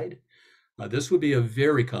had died, this would be a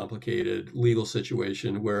very complicated legal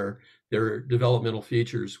situation where their developmental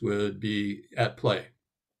features would be at play.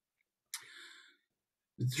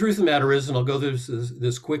 The truth of the matter is, and I'll go through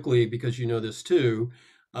this quickly because you know this too,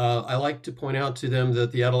 I like to point out to them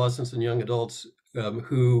that the adolescents and young adults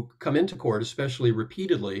who come into court, especially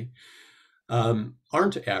repeatedly,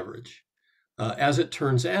 aren't average. As it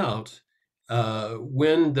turns out,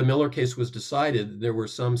 when the Miller case was decided, there were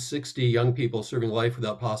some 60 young people serving life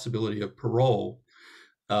without possibility of parole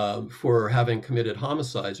for having committed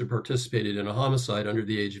homicides or participated in a homicide under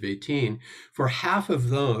the age of 18. For half of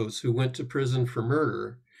those who went to prison for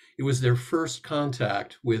murder, it was their first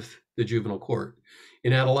contact with the juvenile court.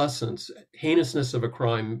 In adolescence, heinousness of a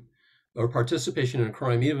crime or participation in a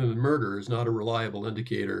crime, even murder, is not a reliable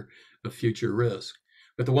indicator of future risk.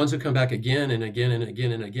 But the ones who come back again and again and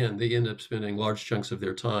again and again, they end up spending large chunks of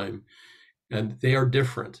their time, and they are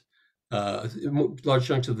different. Large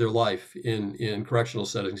chunks of their life in correctional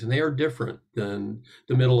settings, and they are different than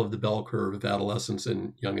the middle of the bell curve of adolescents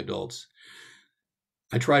and young adults.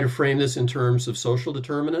 I try to frame this in terms of social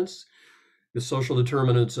determinants, the social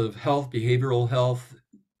determinants of health, behavioral health,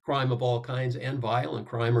 crime of all kinds, and violent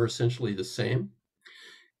crime are essentially the same.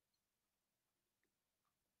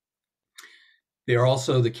 They are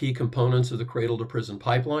also the key components of the cradle to prison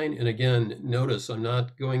pipeline. And again, notice I'm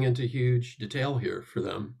not going into huge detail here for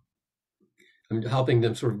them. I'm helping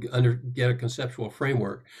them sort of get a conceptual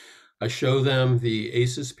framework. I show them the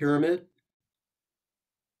ACEs pyramid,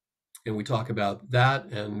 and we talk about that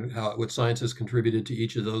and what science has contributed to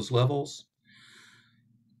each of those levels.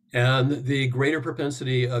 And the greater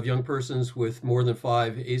propensity of young persons with more than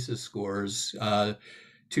 5 ACEs scores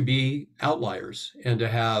to be outliers and to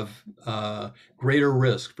have greater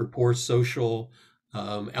risk for poor social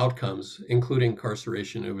outcomes, including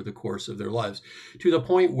incarceration over the course of their lives, to the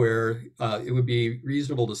point where it would be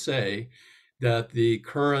reasonable to say that the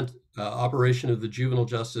current operation of the juvenile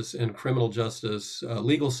justice and criminal justice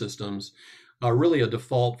legal systems are really a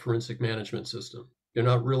default forensic management system. They're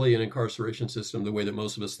not really an incarceration system the way that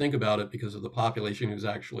most of us think about it because of the population who's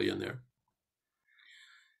actually in there.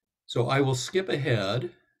 So I will skip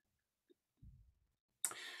ahead.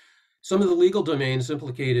 Some of the legal domains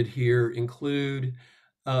implicated here include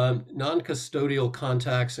non-custodial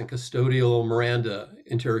contacts and custodial Miranda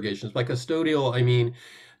interrogations. By custodial, I mean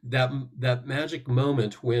that magic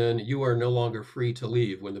moment when you are no longer free to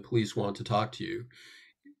leave, when the police want to talk to you.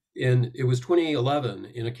 And it was 2011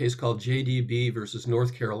 in a case called JDB versus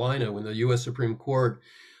North Carolina, when the U.S. Supreme Court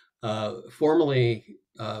formally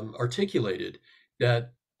articulated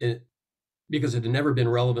that because it had never been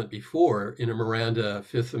relevant before in a Miranda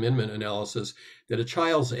Fifth Amendment analysis, that a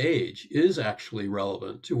child's age is actually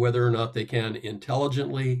relevant to whether or not they can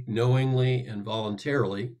intelligently, knowingly, and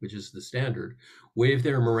voluntarily, which is the standard, waive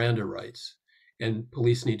their Miranda rights. And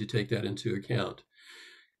police need to take that into account.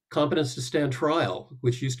 Competence to stand trial,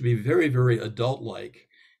 which used to be very, very adult-like.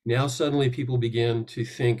 Now suddenly people begin to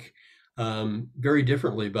think very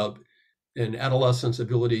differently about an adolescent's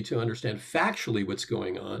ability to understand factually what's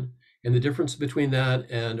going on, and the difference between that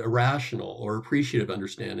and a rational or appreciative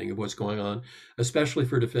understanding of what's going on, especially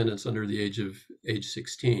for defendants under the age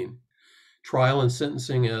 16. Trial and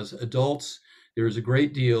sentencing as adults, there is a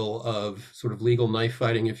great deal of sort of legal knife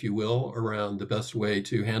fighting, if you will, around the best way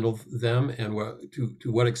to handle them and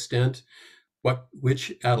to what extent,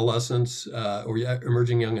 which adolescents or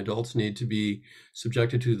emerging young adults need to be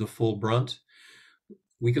subjected to the full brunt.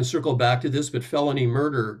 We can circle back to this, but felony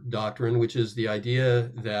murder doctrine, which is the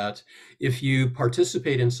idea that if you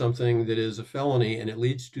participate in something that is a felony and it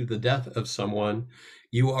leads to the death of someone,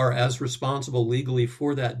 you are as responsible legally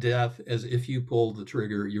for that death as if you pulled the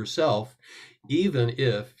trigger yourself, even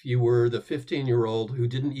if you were the 15-year-old who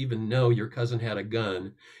didn't even know your cousin had a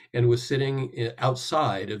gun and was sitting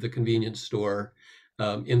outside of the convenience store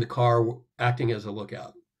in the car acting as a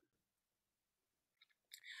lookout.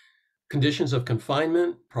 Conditions of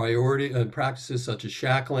confinement, priority and practices such as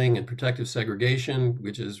shackling and protective segregation,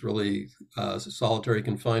 which is really solitary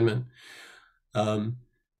confinement.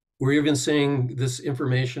 We're even seeing this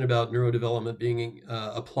information about neurodevelopment being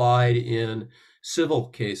applied in civil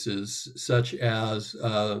cases, such as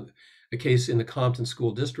a case in the Compton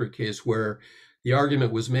School District case where the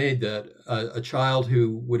argument was made that a child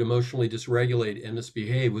who would emotionally dysregulate and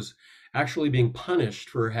misbehave was actually being punished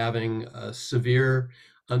for having a severe,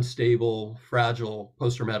 unstable, fragile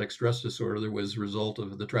post-traumatic stress disorder that was a result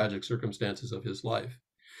of the tragic circumstances of his life.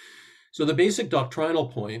 So the basic doctrinal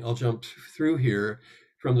point, I'll jump through here,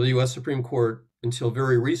 from the US Supreme Court until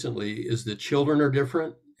very recently, is that children are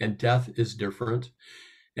different and death is different.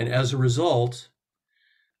 And as a result,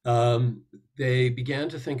 they began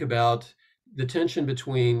to think about the tension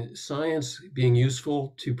between science being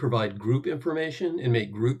useful to provide group information and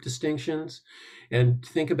make group distinctions, and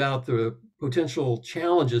think about the potential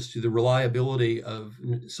challenges to the reliability of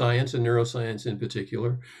science and neuroscience in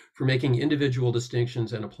particular for making individual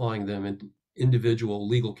distinctions and applying them in individual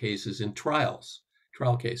legal cases in trial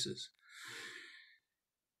cases.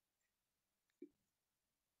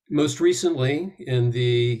 Most recently, in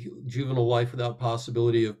the juvenile life without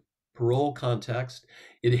possibility of parole context,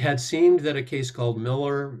 it had seemed that a case called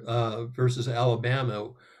Miller versus Alabama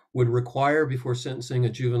would require, before sentencing a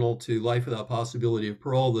juvenile to life without possibility of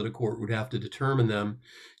parole, that a court would have to determine them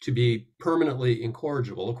to be permanently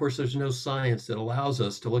incorrigible. Of course, there's no science that allows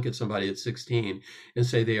us to look at somebody at 16 and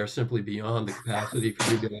say they are simply beyond the capacity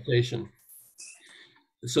for rehabilitation.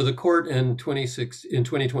 So the court in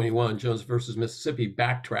 2021, Jones versus Mississippi,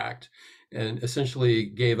 backtracked and essentially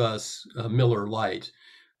gave us Miller Light.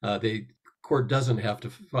 The court doesn't have to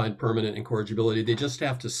find permanent incorrigibility. They just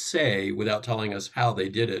have to say, without telling us how they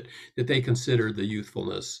did it, that they considered the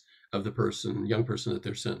youthfulness of the young person that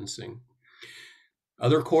they're sentencing.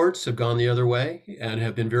 Other courts have gone the other way and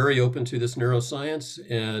have been very open to this neuroscience,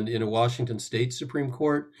 and in a Washington State Supreme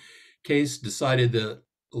Court case decided that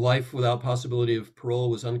life without possibility of parole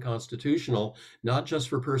was unconstitutional, not just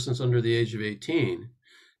for persons under the age of 18,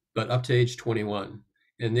 but up to age 21.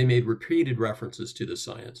 And they made repeated references to the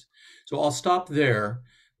science. So I'll stop there,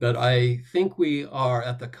 but I think we are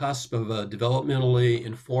at the cusp of a developmentally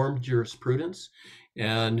informed jurisprudence,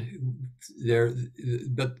 and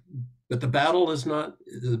but the battle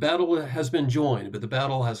has been joined, but the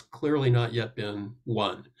battle has clearly not yet been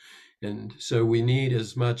won. And so we need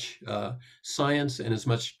as much science and as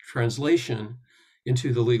much translation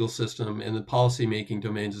into the legal system and the policymaking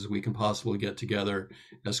domains as we can possibly get together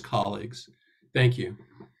as colleagues. Thank you.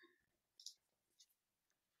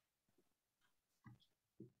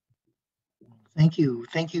 Thank you.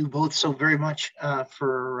 Thank you both so very much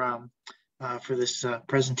for for this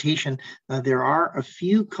presentation. There are a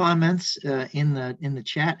few comments in the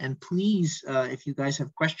chat, and please, if you guys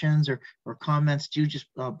have questions or comments, do just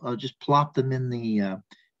plop them in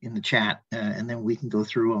the chat, and then we can go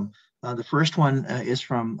through them. The first one is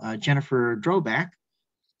from Jennifer Droback,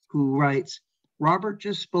 who writes, Robert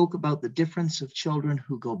just spoke about the difference of children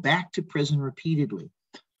who go back to prison repeatedly.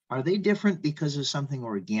 Are they different because of something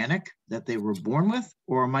organic that they were born with,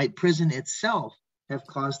 or might prison itself have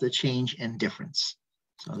caused the change and difference?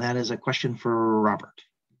 So that is a question for Robert.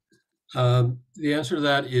 The answer to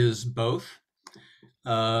that is both.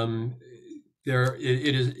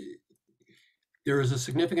 There is a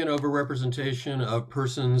significant overrepresentation of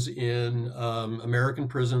persons in American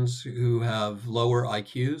prisons who have lower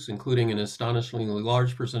IQs, including an astonishingly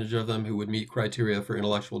large percentage of them who would meet criteria for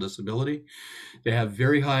intellectual disability. They have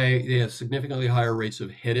significantly higher rates of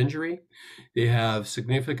head injury. They have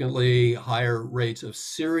significantly higher rates of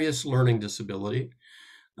serious learning disability,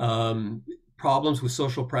 problems with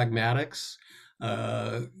social pragmatics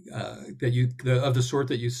of the sort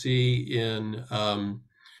that you see in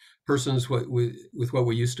persons with what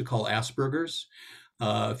we used to call Asperger's.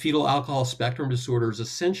 Fetal alcohol spectrum disorder is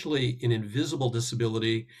essentially an invisible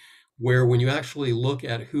disability where when you actually look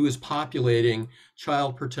at who is populating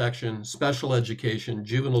child protection, special education,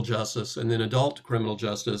 juvenile justice, and then adult criminal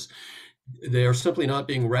justice, they are simply not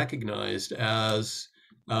being recognized as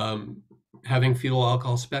having fetal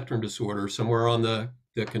alcohol spectrum disorder somewhere on the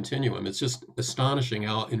continuum. It's just astonishing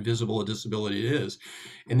how invisible a disability it is.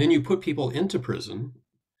 And then you put people into prison,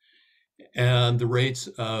 and the rates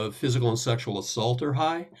of physical and sexual assault are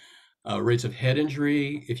high. Rates of head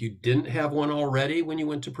injury, if you didn't have one already when you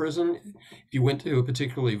went to prison, if you went to a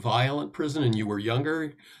particularly violent prison and you were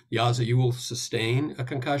younger, the odds that you will sustain a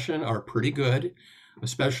concussion are pretty good,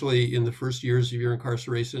 especially in the first years of your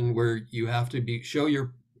incarceration, where you have to show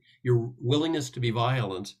your willingness to be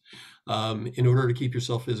violent in order to keep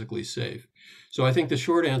yourself physically safe. So I think the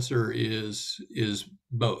short answer is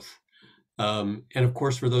both. And of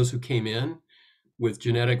course, for those who came in with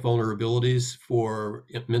genetic vulnerabilities for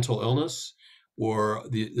mental illness or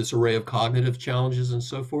this array of cognitive challenges and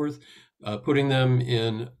so forth, putting them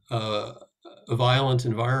in a violent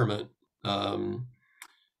environment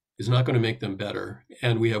is not going to make them better.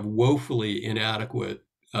 And we have woefully inadequate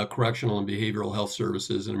correctional and behavioral health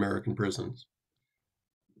services in American prisons.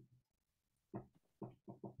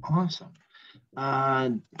 Awesome.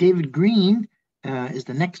 David Green is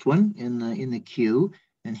the next one in the queue,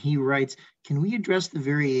 and he writes, can we address the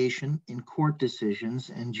variation in court decisions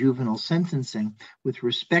and juvenile sentencing with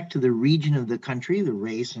respect to the region of the country, the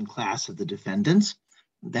race and class of the defendants?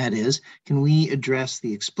 That is, can we address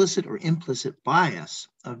the explicit or implicit bias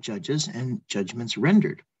of judges and judgments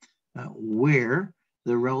rendered, where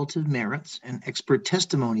the relative merits and expert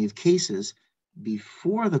testimony of cases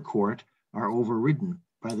before the court are overridden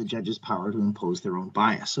by the judge's power to impose their own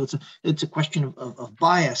bias? So it's a question of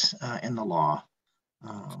bias in the law.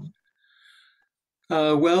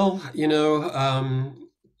 Well,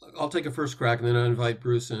 I'll take a first crack and then I invite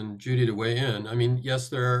Bruce and Judy to weigh in. I mean, yes,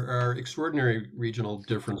 there are extraordinary regional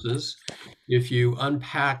differences. If you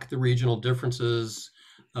unpack the regional differences,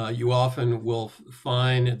 you often will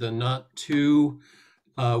find the not too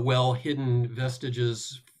well hidden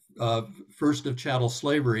vestiges first of chattel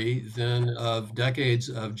slavery, then of decades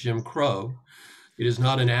of Jim Crow. It is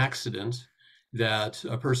not an accident that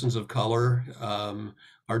persons of color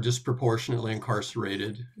are disproportionately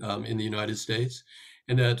incarcerated in the United States,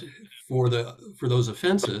 and that for those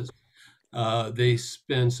offenses, they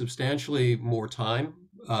spend substantially more time,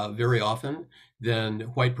 very often, than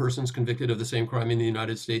white persons convicted of the same crime in the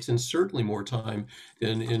United States, and certainly more time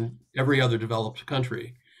than in every other developed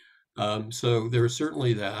country. So there is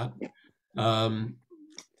certainly that. And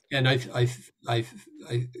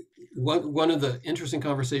one of the interesting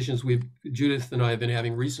conversations Judith and I have been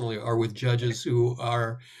having recently are with judges who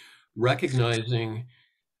are recognizing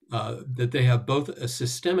that they have both a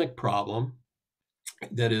systemic problem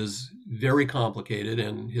that is very complicated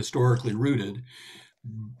and historically rooted,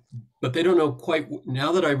 but they don't know quite,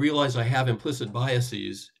 now that I realize I have implicit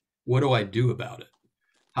biases, what do I do about it?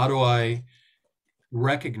 How do I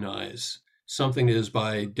recognize something that is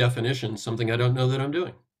by definition something I don't know that I'm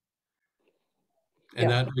doing? And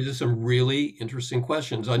that raises some really interesting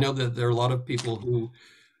questions. I know that there are a lot of people who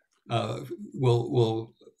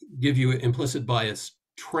will give you implicit bias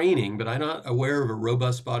training, but I'm not aware of a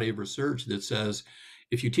robust body of research that says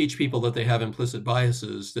if you teach people that they have implicit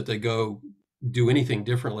biases, that they go do anything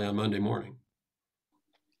differently on Monday morning.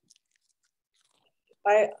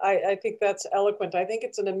 I think that's eloquent. I think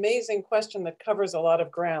it's an amazing question that covers a lot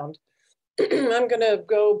of ground. I'm going to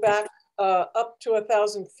go back up to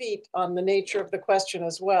 1,000 feet on the nature of the question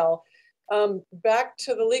as well. Back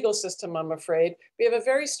to the legal system, I'm afraid. We have a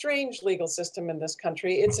very strange legal system in this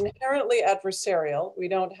country. It's inherently adversarial. We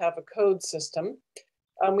don't have a code system.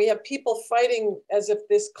 We have people fighting as if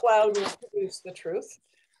this cloud will produce the truth.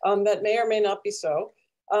 That may or may not be so.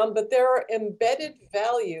 But there are embedded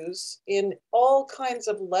values in all kinds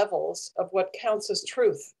of levels of what counts as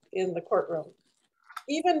truth in the courtroom.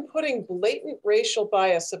 Even putting blatant racial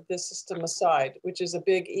bias of this system aside, which is a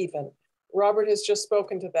big even. Robert has just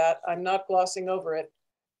spoken to that. I'm not glossing over it.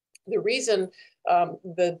 The reason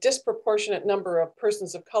the disproportionate number of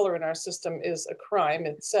persons of color in our system is a crime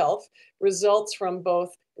itself results from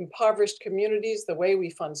both impoverished communities, the way we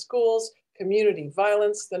fund schools, community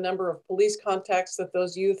violence, the number of police contacts that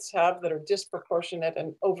those youths have that are disproportionate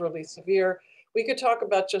and overly severe. We could talk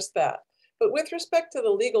about just that. But with respect to the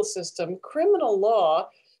legal system, criminal law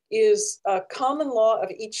is a common law of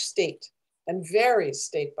each state and varies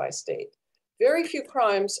state by state. Very few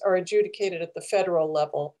crimes are adjudicated at the federal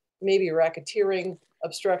level, maybe racketeering,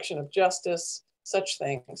 obstruction of justice, such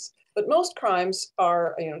things. But most crimes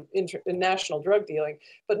are, national drug dealing,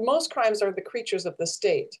 but most crimes are the creatures of the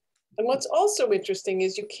state. And what's also interesting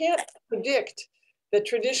is you can't predict that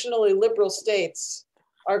traditionally liberal states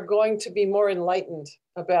are going to be more enlightened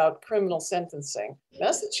about criminal sentencing.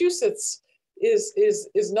 Massachusetts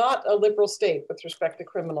is not a liberal state with respect to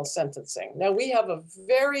criminal sentencing. Now, we have a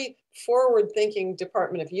very forward-thinking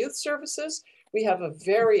Department of Youth Services. We have a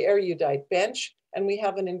very erudite bench, and we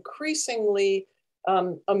have an increasingly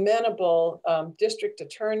amenable district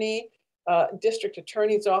attorney's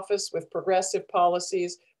office with progressive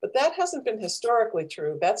policies, but that hasn't been historically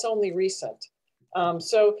true. That's only recent.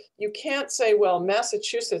 So you can't say, well,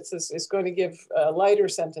 Massachusetts is going to give lighter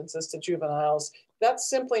sentences to juveniles. That's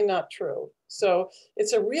simply not true. So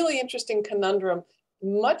it's a really interesting conundrum.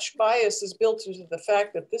 Much bias is built into the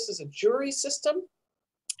fact that this is a jury system.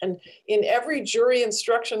 And in every jury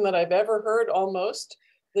instruction that I've ever heard, almost,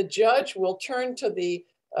 the judge will turn to the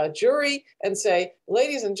jury and say,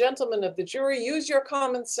 ladies and gentlemen of the jury, use your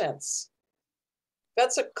common sense.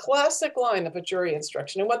 That's a classic line of a jury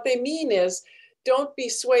instruction. And what they mean is, don't be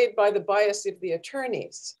swayed by the bias of the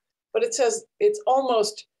attorneys. But it says it's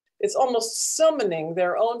almost summoning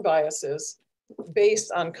their own biases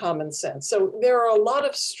based on common sense. So there are a lot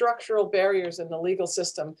of structural barriers in the legal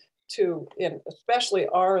system especially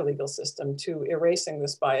our legal system, to erasing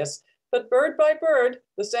this bias. But bird by bird,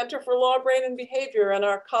 the Center for Law, Brain, and Behavior and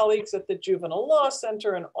our colleagues at the Juvenile Law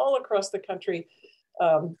Center and all across the country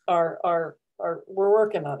we're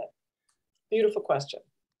working on it. Beautiful question.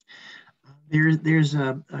 There's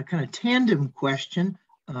a kind of tandem question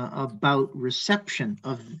about reception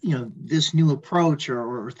of this new approach,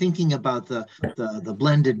 or thinking about the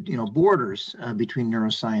blended borders between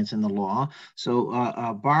neuroscience and the law. So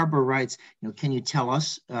Barbara writes, can you tell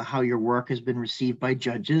us how your work has been received by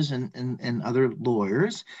judges and other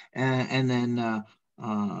lawyers? And then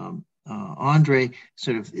Andre,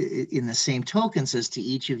 sort of in the same token, says to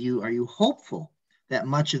each of you, are you hopeful that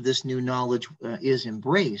much of this new knowledge is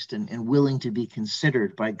embraced and willing to be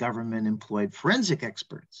considered by government-employed forensic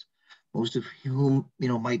experts, most of whom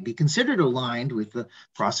might be considered aligned with the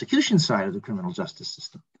prosecution side of the criminal justice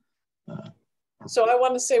system? So I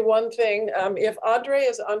want to say one thing. If Andre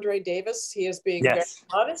is Andre Davis, he is being very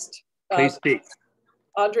modest. Please speak.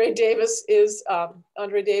 Andre Davis is a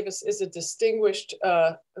distinguished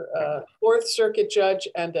Fourth Circuit judge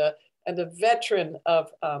and a veteran of,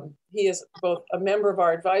 he is both a member of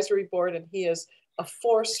our advisory board and he is a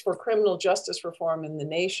force for criminal justice reform in the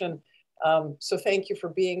nation. So thank you for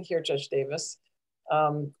being here, Judge Davis.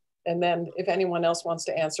 And then if anyone else wants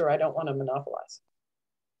to answer, I don't want to monopolize.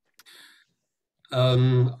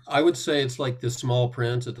 I would say it's like the small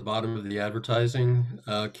print at the bottom of the advertising.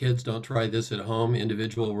 Kids, don't try this at home.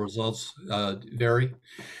 Individual results vary.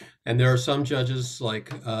 And there are some judges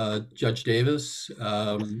like Judge Davis,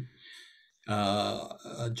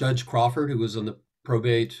 Judge Crawford, who was on the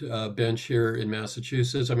probate bench here in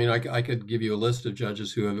Massachusetts. I mean, I could give you a list of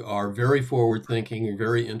judges who are very forward-thinking and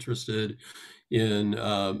very interested in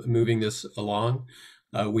moving this along.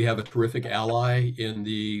 We have a terrific ally in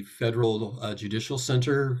the Federal Judicial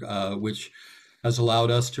Center, which has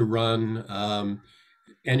allowed us to run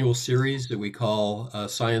annual series that we call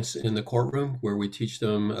Science in the Courtroom, where we teach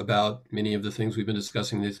them about many of the things we've been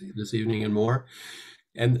discussing this evening and more.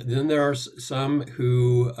 And then there are some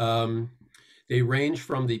who, they range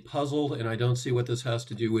from the puzzled, and I don't see what this has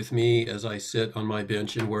to do with me as I sit on my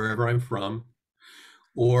bench and wherever I'm from,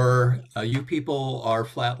 or you people are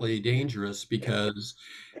flatly dangerous, because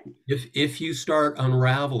if you start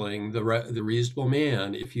unraveling the reasonable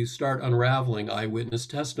man, if you start unraveling eyewitness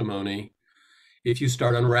testimony, if you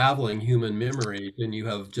start unraveling human memory, then you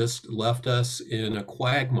have just left us in a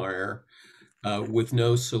quagmire with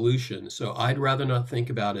no solution. So I'd rather not think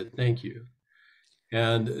about it. Thank you.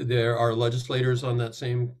 And there are legislators on that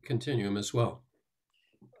same continuum as well.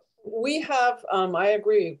 We have, I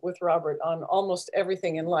agree with Robert on almost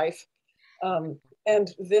everything in life. And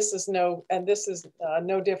this is no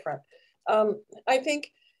different. I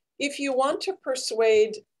think if you want to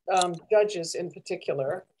persuade judges in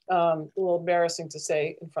particular, a little embarrassing to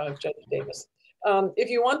say in front of Judge Davis, if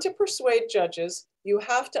you want to persuade judges, you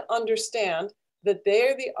have to understand that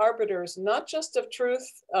they're the arbiters, not just of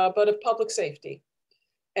truth, but of public safety.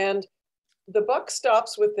 And the buck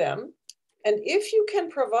stops with them. And if you can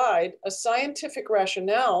provide a scientific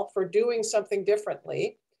rationale for doing something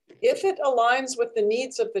differently, if it aligns with the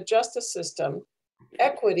needs of the justice system,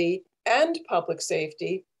 equity, and public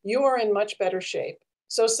safety, you are in much better shape.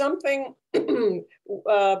 So something in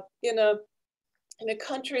a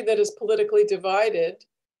country that is politically divided,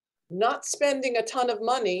 not spending a ton of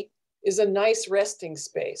money is a nice resting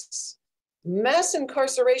space. Mass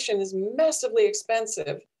incarceration is massively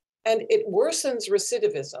expensive, and it worsens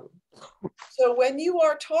recidivism. So when you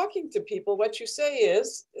are talking to people, what you say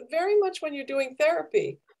is very much when you're doing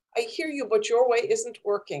therapy, I hear you, but your way isn't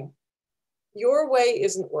working. Your way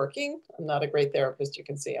isn't working. I'm not a great therapist, you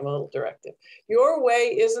can see I'm a little directive. Your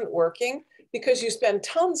way isn't working because you spend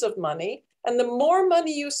tons of money, and the more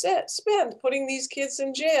money you spend putting these kids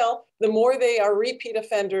in jail, the more they are repeat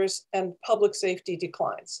offenders and public safety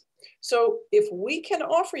declines. So if we can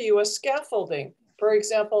offer you a scaffolding, for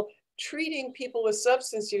example, treating people with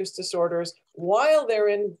substance use disorders while they're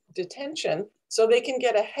in detention so they can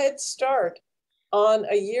get a head start on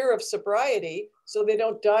a year of sobriety so they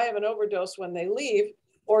don't die of an overdose when they leave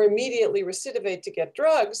or immediately recidivate to get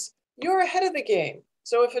drugs, you're ahead of the game.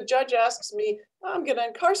 So if a judge asks me, I'm going to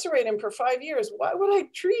incarcerate him for 5 years, why would I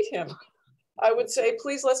treat him? I would say,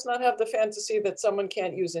 please, let's not have the fantasy that someone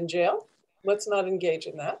can't use in jail. Let's not engage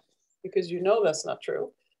in that, because you know that's not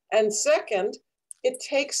true. And second, it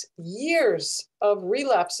takes years of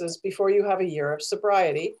relapses before you have a year of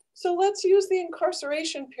sobriety. So let's use the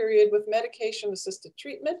incarceration period with medication-assisted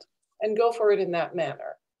treatment and go for it in that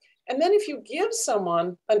manner. And then if you give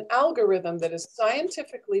someone an algorithm that is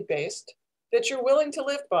scientifically based, that you're willing to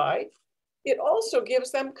live by, it also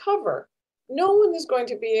gives them cover. No one is going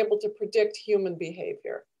to be able to predict human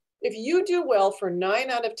behavior. If you do well for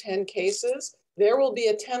 9 out of 10 cases, there will be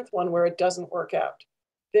a 10th one where it doesn't work out.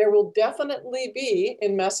 There will definitely be,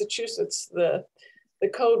 in Massachusetts, the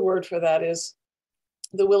code word for that is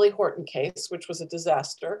the Willie Horton case, which was a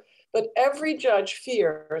disaster. But every judge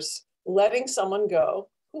fears letting someone go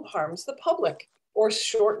who harms the public, or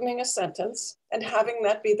shortening a sentence and having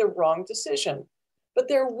that be the wrong decision. But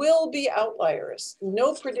there will be outliers.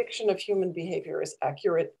 No prediction of human behavior is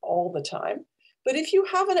accurate all the time. But if you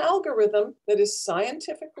have an algorithm that is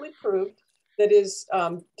scientifically proved, that is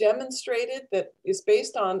demonstrated, that is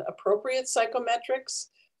based on appropriate psychometrics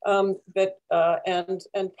and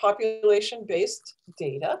population-based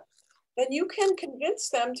data, then you can convince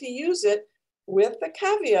them to use it with the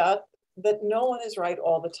caveat that no one is right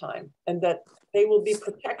all the time, and that they will be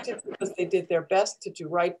protected because they did their best to do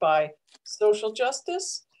right by social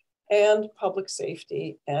justice and public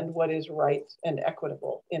safety and what is right and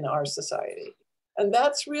equitable in our society. And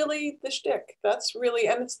that's really the shtick. That's really,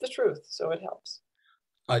 and it's the truth, so it helps.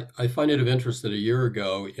 I find it of interest that a year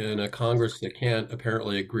ago, in a Congress that can't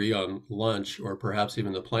apparently agree on lunch, or perhaps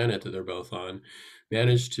even the planet that they're both on,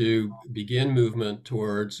 managed to begin movement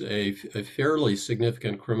towards a fairly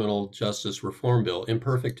significant criminal justice reform bill,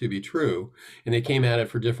 imperfect to be true, and they came at it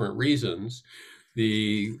for different reasons.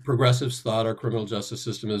 The progressives thought our criminal justice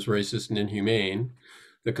system is racist and inhumane.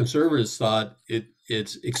 The conservatives thought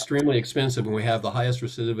it's extremely expensive, and we have the highest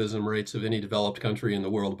recidivism rates of any developed country in the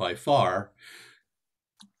world by far.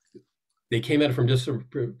 They came at it from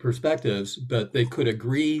different perspectives, but they could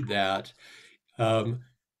agree that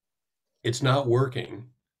it's not working,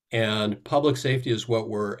 and public safety is what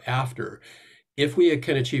we're after. If we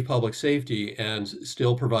can achieve public safety and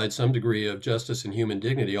still provide some degree of justice and human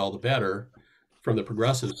dignity, all the better, from the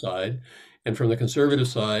progressive side. And from the conservative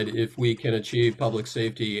side, if we can achieve public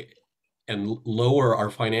safety and lower our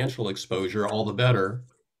financial exposure, all the better.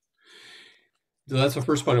 So that's the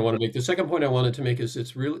first point I want to make. The second point I wanted to make is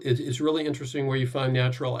it's really interesting where you find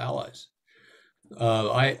natural allies.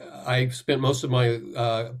 I spent most of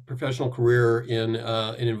my professional career in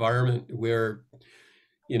an environment where,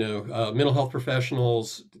 mental health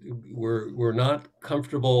professionals were not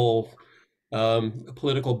comfortable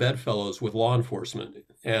political bedfellows with law enforcement,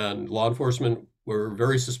 and law enforcement were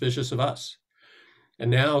very suspicious of us. And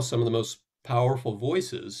now some of the most powerful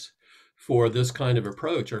voices for this kind of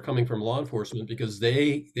approach are coming from law enforcement because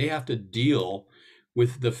they have to deal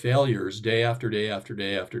with the failures day after day after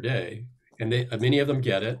day after day. And many of them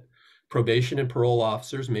get it. Probation and parole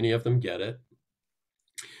officers, many of them get it.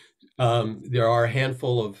 There are a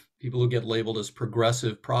handful of people who get labeled as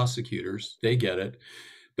progressive prosecutors. They get it.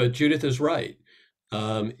 But Judith is right.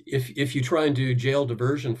 If you try and do jail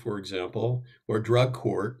diversion, for example, or drug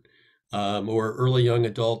court, or early young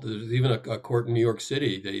adult, there's even a court in New York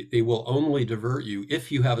City, they will only divert you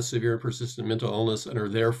if you have a severe and persistent mental illness and are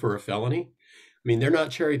there for a felony. I mean, they're not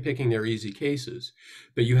cherry picking their easy cases,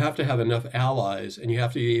 but you have to have enough allies and you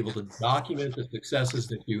have to be able to document the successes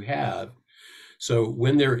that you have. So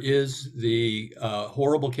when there is the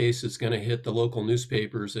horrible case that's going to hit the local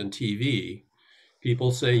newspapers and TV,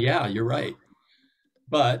 people say, yeah, you're right.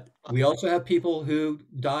 But we also have people who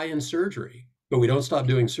die in surgery, but we don't stop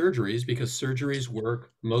doing surgeries because surgeries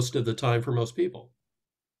work most of the time for most people.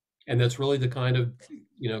 And that's really the kind of,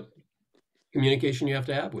 communication you have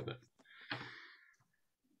to have with it.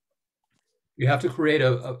 You have to create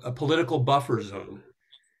a political buffer zone.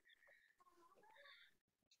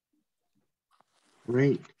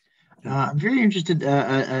 Great. I'm very interested.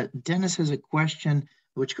 Dennis has a question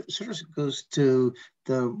which sort of goes to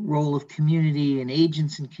the role of community and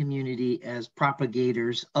agents in community as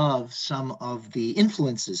propagators of some of the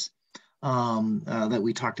influences that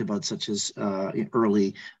we talked about, such as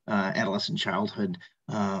early adolescent childhood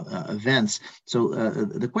events. So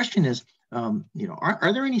the question is,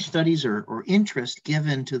 are there any studies or interest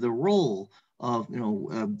given to the role of,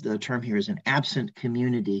 the term here is an absent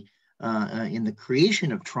community in the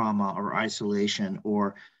creation of trauma or isolation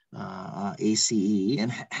or ACE?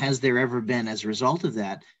 And has there ever been, as a result of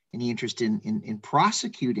that, any interest in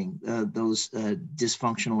prosecuting those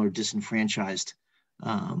dysfunctional or disenfranchised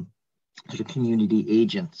community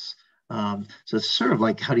agents? So it's sort of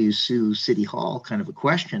like, how do you sue City Hall kind of a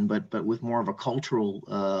question, but with more of a cultural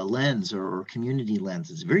lens or community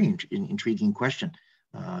lens. It's a very intriguing question,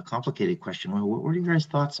 complicated question. What are your guys'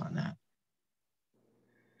 thoughts on that?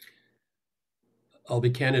 I'll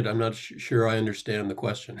be candid, I'm not sure I understand the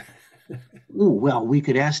question. Ooh, well, we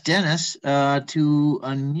could ask Dennis to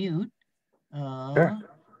unmute. Sure,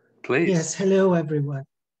 please. Yes, hello, everyone.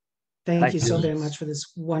 Thank you so Dennis. very much for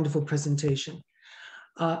this wonderful presentation.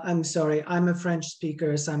 I'm sorry, I'm a French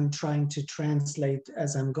speaker, so I'm trying to translate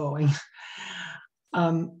as I'm going.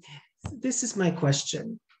 This is my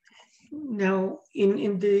question. Now,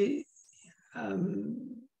 in the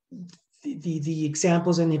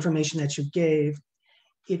examples and information that you gave,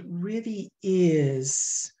 it really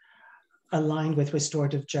is aligned with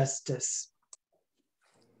restorative justice.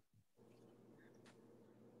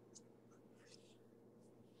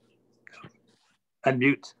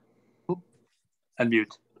 Unmute.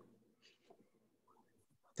 Unmute.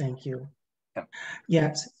 Thank you. Yeah.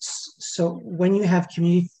 Yes. So when you have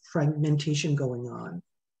community fragmentation going on,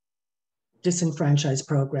 disenfranchised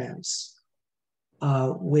programs,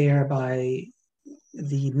 whereby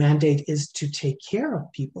the mandate is to take care of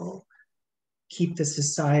people, keep the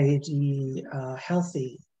society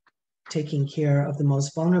healthy, taking care of the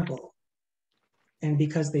most vulnerable. And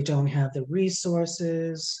because they don't have the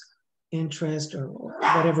resources, interest, or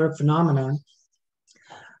whatever phenomenon,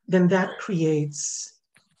 then that creates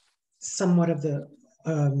somewhat of the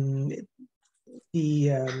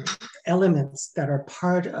elements that are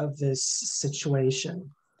part of this situation.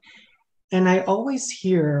 And I always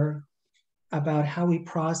hear about how we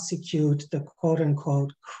prosecute the quote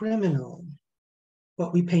unquote criminal,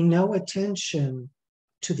 but we pay no attention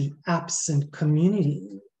to the absent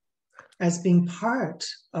community as being part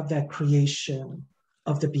of that creation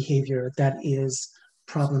of the behavior that is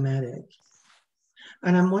problematic.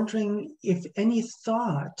 And I'm wondering if any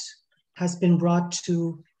thought has been brought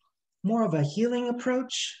to more of a healing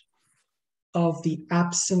approach of the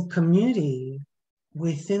absent community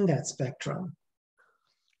within that spectrum.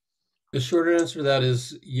 The short answer to that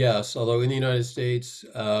is yes, although in the United States,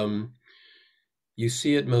 you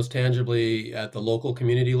see it most tangibly at the local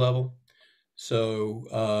community level.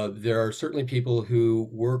 So there are certainly people who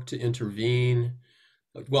work to intervene,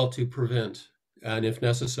 well, to prevent, and if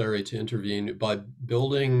necessary, to intervene by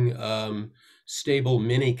building stable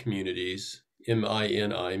mini communities,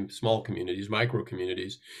 M-I-N-I, small communities, micro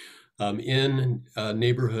communities, in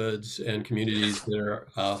neighborhoods and communities that are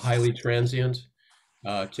highly transient,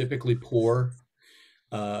 typically poor,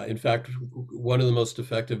 In fact, one of the most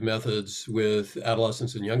effective methods with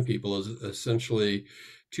adolescents and young people is essentially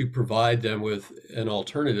to provide them with an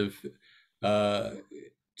alternative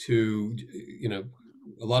to,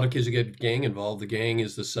 a lot of kids who get gang involved, the gang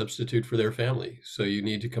is the substitute for their family. So you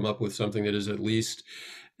need to come up with something that is at least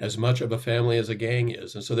as much of a family as a gang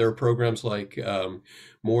is. And so there are programs like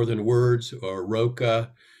More Than Words or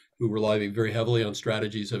ROCA, who rely very heavily on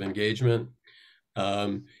strategies of engagement.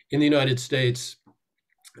 In the United States,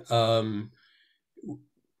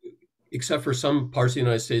 except for some parts of the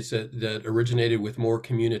United States that originated with more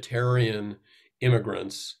communitarian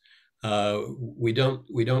immigrants, we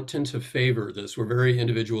don't tend to favor this. We're very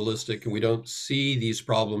individualistic, and we don't see these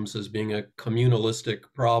problems as being a communalistic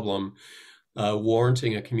problem,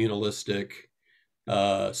 warranting a communalistic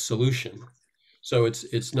solution. So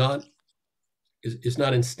it's not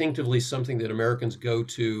instinctively something that Americans go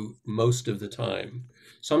to most of the time.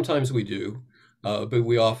 Sometimes we do, but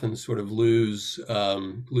we often sort of lose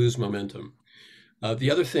momentum.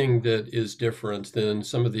 The other thing that is different than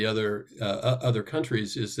some of the other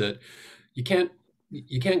countries is that you can't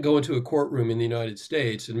go into a courtroom in the United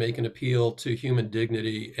States and make an appeal to human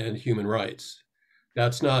dignity and human rights.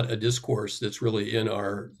 That's not a discourse that's really in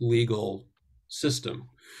our legal system.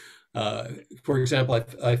 For example,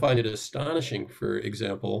 I find it astonishing, for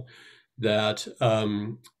example, that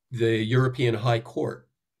the European High Court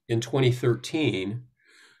in 2013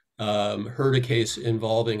 heard a case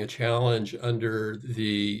involving a challenge under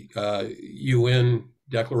the UN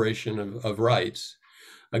Declaration of Rights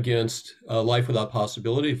against life without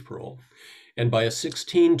possibility of parole. And by a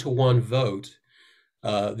 16-1 vote,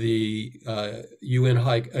 the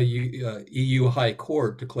EU High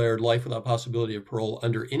Court declared life without possibility of parole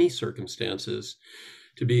under any circumstances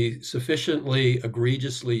to be sufficiently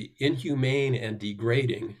egregiously inhumane and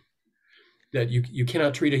degrading that you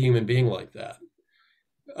cannot treat a human being like that.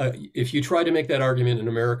 If you try to make that argument in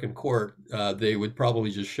American court, they would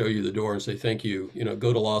probably just show you the door and say, thank you,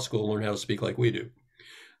 go to law school and learn how to speak like we do.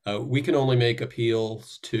 We can only make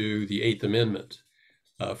appeals to the Eighth Amendment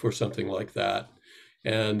for something like that.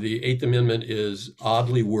 And the Eighth Amendment is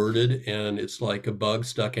oddly worded, and it's like a bug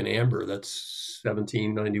stuck in amber. That's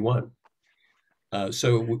 1791.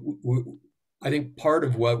 So I think part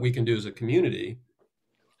of what we can do as a community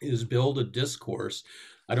is build a discourse.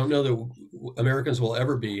 I don't know that Americans will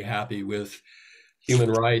ever be happy with human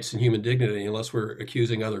rights and human dignity unless we're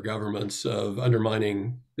accusing other governments of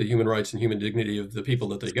undermining the human rights and human dignity of the people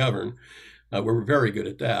that they govern. We're very good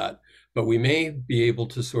at that. But we may be able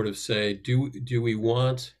to sort of say, do we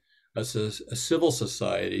want a civil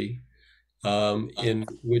society in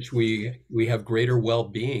which we have greater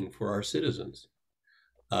well-being for our citizens?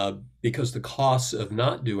 Because the costs of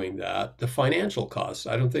not doing that, the financial costs,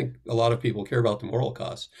 I don't think a lot of people care about the moral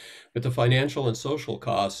costs, but the financial and social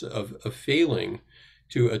costs of failing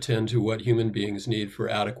to attend to what human beings need for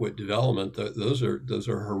adequate development, those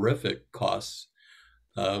are horrific costs.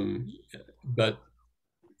 But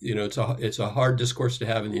it's a hard discourse to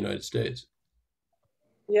have in the United States.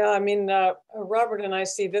 Yeah, I mean, Robert and I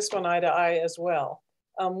see this one eye to eye as well.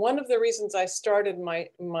 One of the reasons I started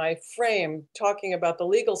my frame talking about the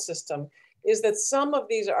legal system is that some of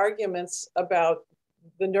these arguments about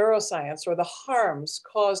the neuroscience or the harms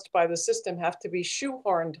caused by the system have to be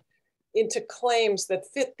shoehorned into claims that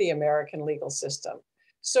fit the American legal system.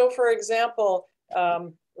 So, for example,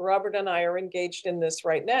 Robert and I are engaged in this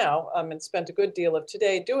right now and spent a good deal of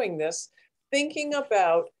today doing this, thinking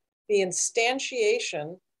about the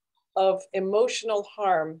instantiation of emotional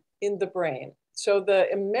harm in the brain. So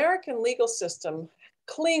the American legal system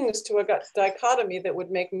clings to a dichotomy that would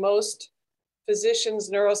make most physicians,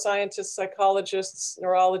 neuroscientists, psychologists,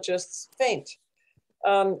 neurologists faint.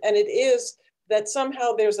 And it is that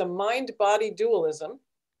somehow there's a mind-body dualism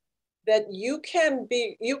that you can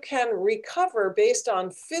recover based on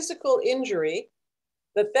physical injury,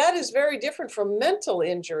 that is very different from mental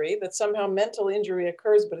injury, that somehow mental injury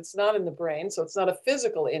occurs, but it's not in the brain, so it's not a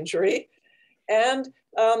physical injury. And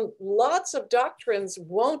lots of doctrines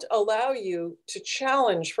won't allow you to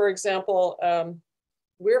challenge. For example,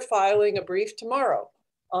 we're filing a brief tomorrow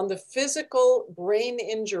on the physical brain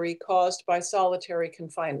injury caused by solitary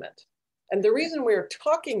confinement. And the reason we're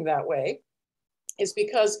talking that way is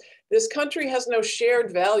because this country has no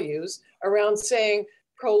shared values around saying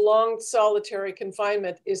prolonged solitary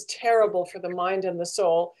confinement is terrible for the mind and the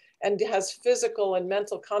soul and has physical and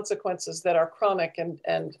mental consequences that are chronic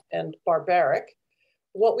and barbaric.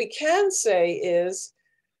 What we can say is,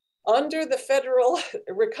 under the federal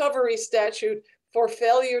recovery statute for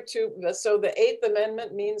failure to, so the Eighth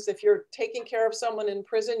Amendment means if you're taking care of someone in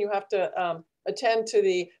prison, you have to attend to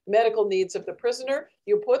the medical needs of the prisoner.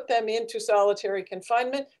 You put them into solitary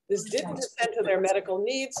confinement. This didn't attend to their medical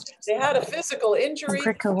needs. They had a physical injury.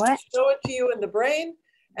 What? Show it to you in the brain,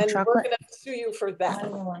 and we're Chocolate? going to sue you for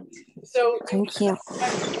that. So Thank you.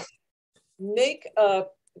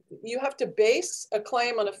 You have to base a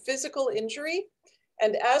claim on a physical injury.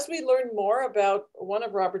 And as we learn more about, one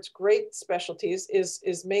of Robert's great specialties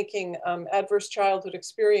is making adverse childhood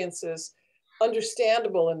experiences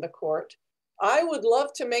understandable in the court. I would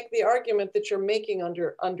love to make the argument that you're making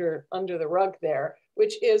under the rug there,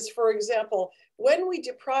 which is, for example, when we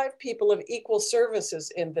deprive people of equal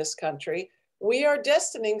services in this country, we are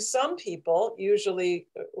destining some people, usually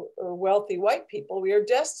wealthy white people, we are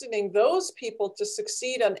destining those people to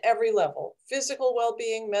succeed on every level: physical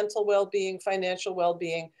well-being, mental well-being, financial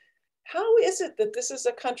well-being. How is it that this is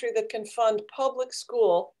a country that can fund public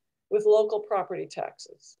school with local property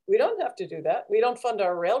taxes? We don't have to do that. We don't fund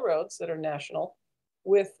our railroads that are national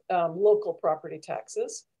with local property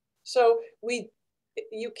taxes. So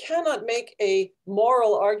you cannot make a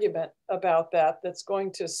moral argument about that that's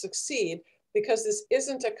going to succeed, because this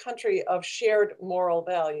isn't a country of shared moral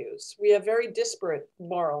values. We have very disparate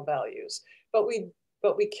moral values, but we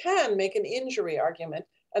can make an injury argument.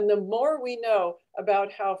 And the more we know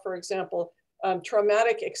about how, for example,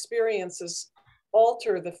 traumatic experiences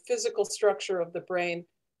alter the physical structure of the brain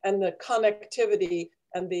and the connectivity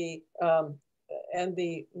and the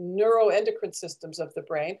neuroendocrine systems of the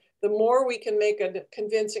brain, the more we can make a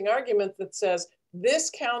convincing argument that says,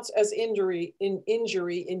 this counts as injury in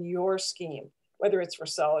your scheme, whether it's for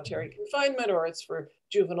solitary confinement or it's for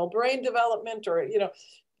juvenile brain development, or,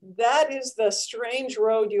 that is the strange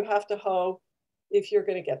road you have to hoe if you're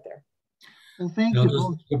going to get there. Well, thank you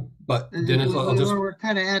both. But Dennis, we're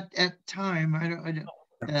kind of at time.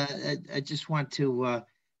 I just want to,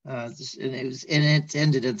 it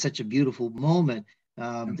ended in such a beautiful moment.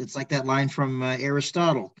 It's like that line from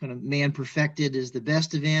Aristotle, kind of, man perfected is the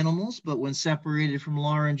best of animals, but when separated from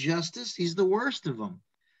law and justice, he's the worst of them.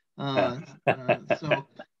 So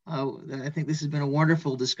I think this has been a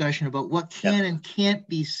wonderful discussion about what can and can't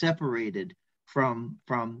be separated from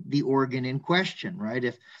the organ in question, right?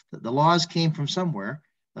 If the laws came from somewhere,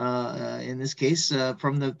 in this case,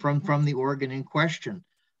 from the organ in question,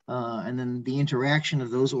 and then the interaction of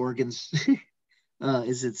those organs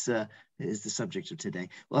is the subject of today.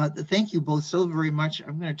 Well, thank you both so very much.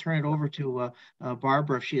 I'm going to turn it over to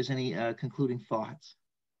Barbara if she has any concluding thoughts.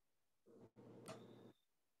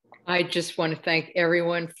 I just want to thank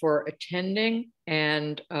everyone for attending,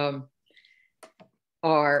 and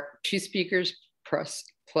our two speakers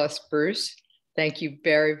plus Bruce. Thank you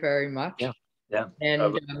very, very much. Yeah.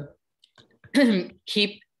 And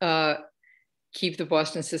keep the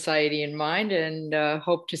Boston Society in mind, and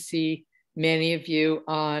hope to see many of you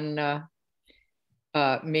on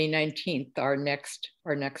May 19th, our next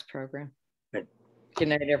program. Right. Good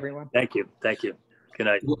night, everyone. Thank you. Good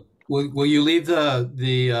night. Will you leave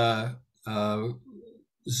the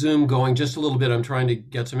Zoom going just a little bit? I'm trying to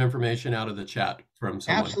get some information out of the chat from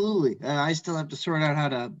someone. Absolutely. I still have to sort out how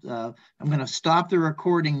to, I'm going to stop the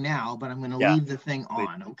recording now, but I'm going to leave the thing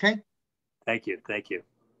on. Okay. Thank you.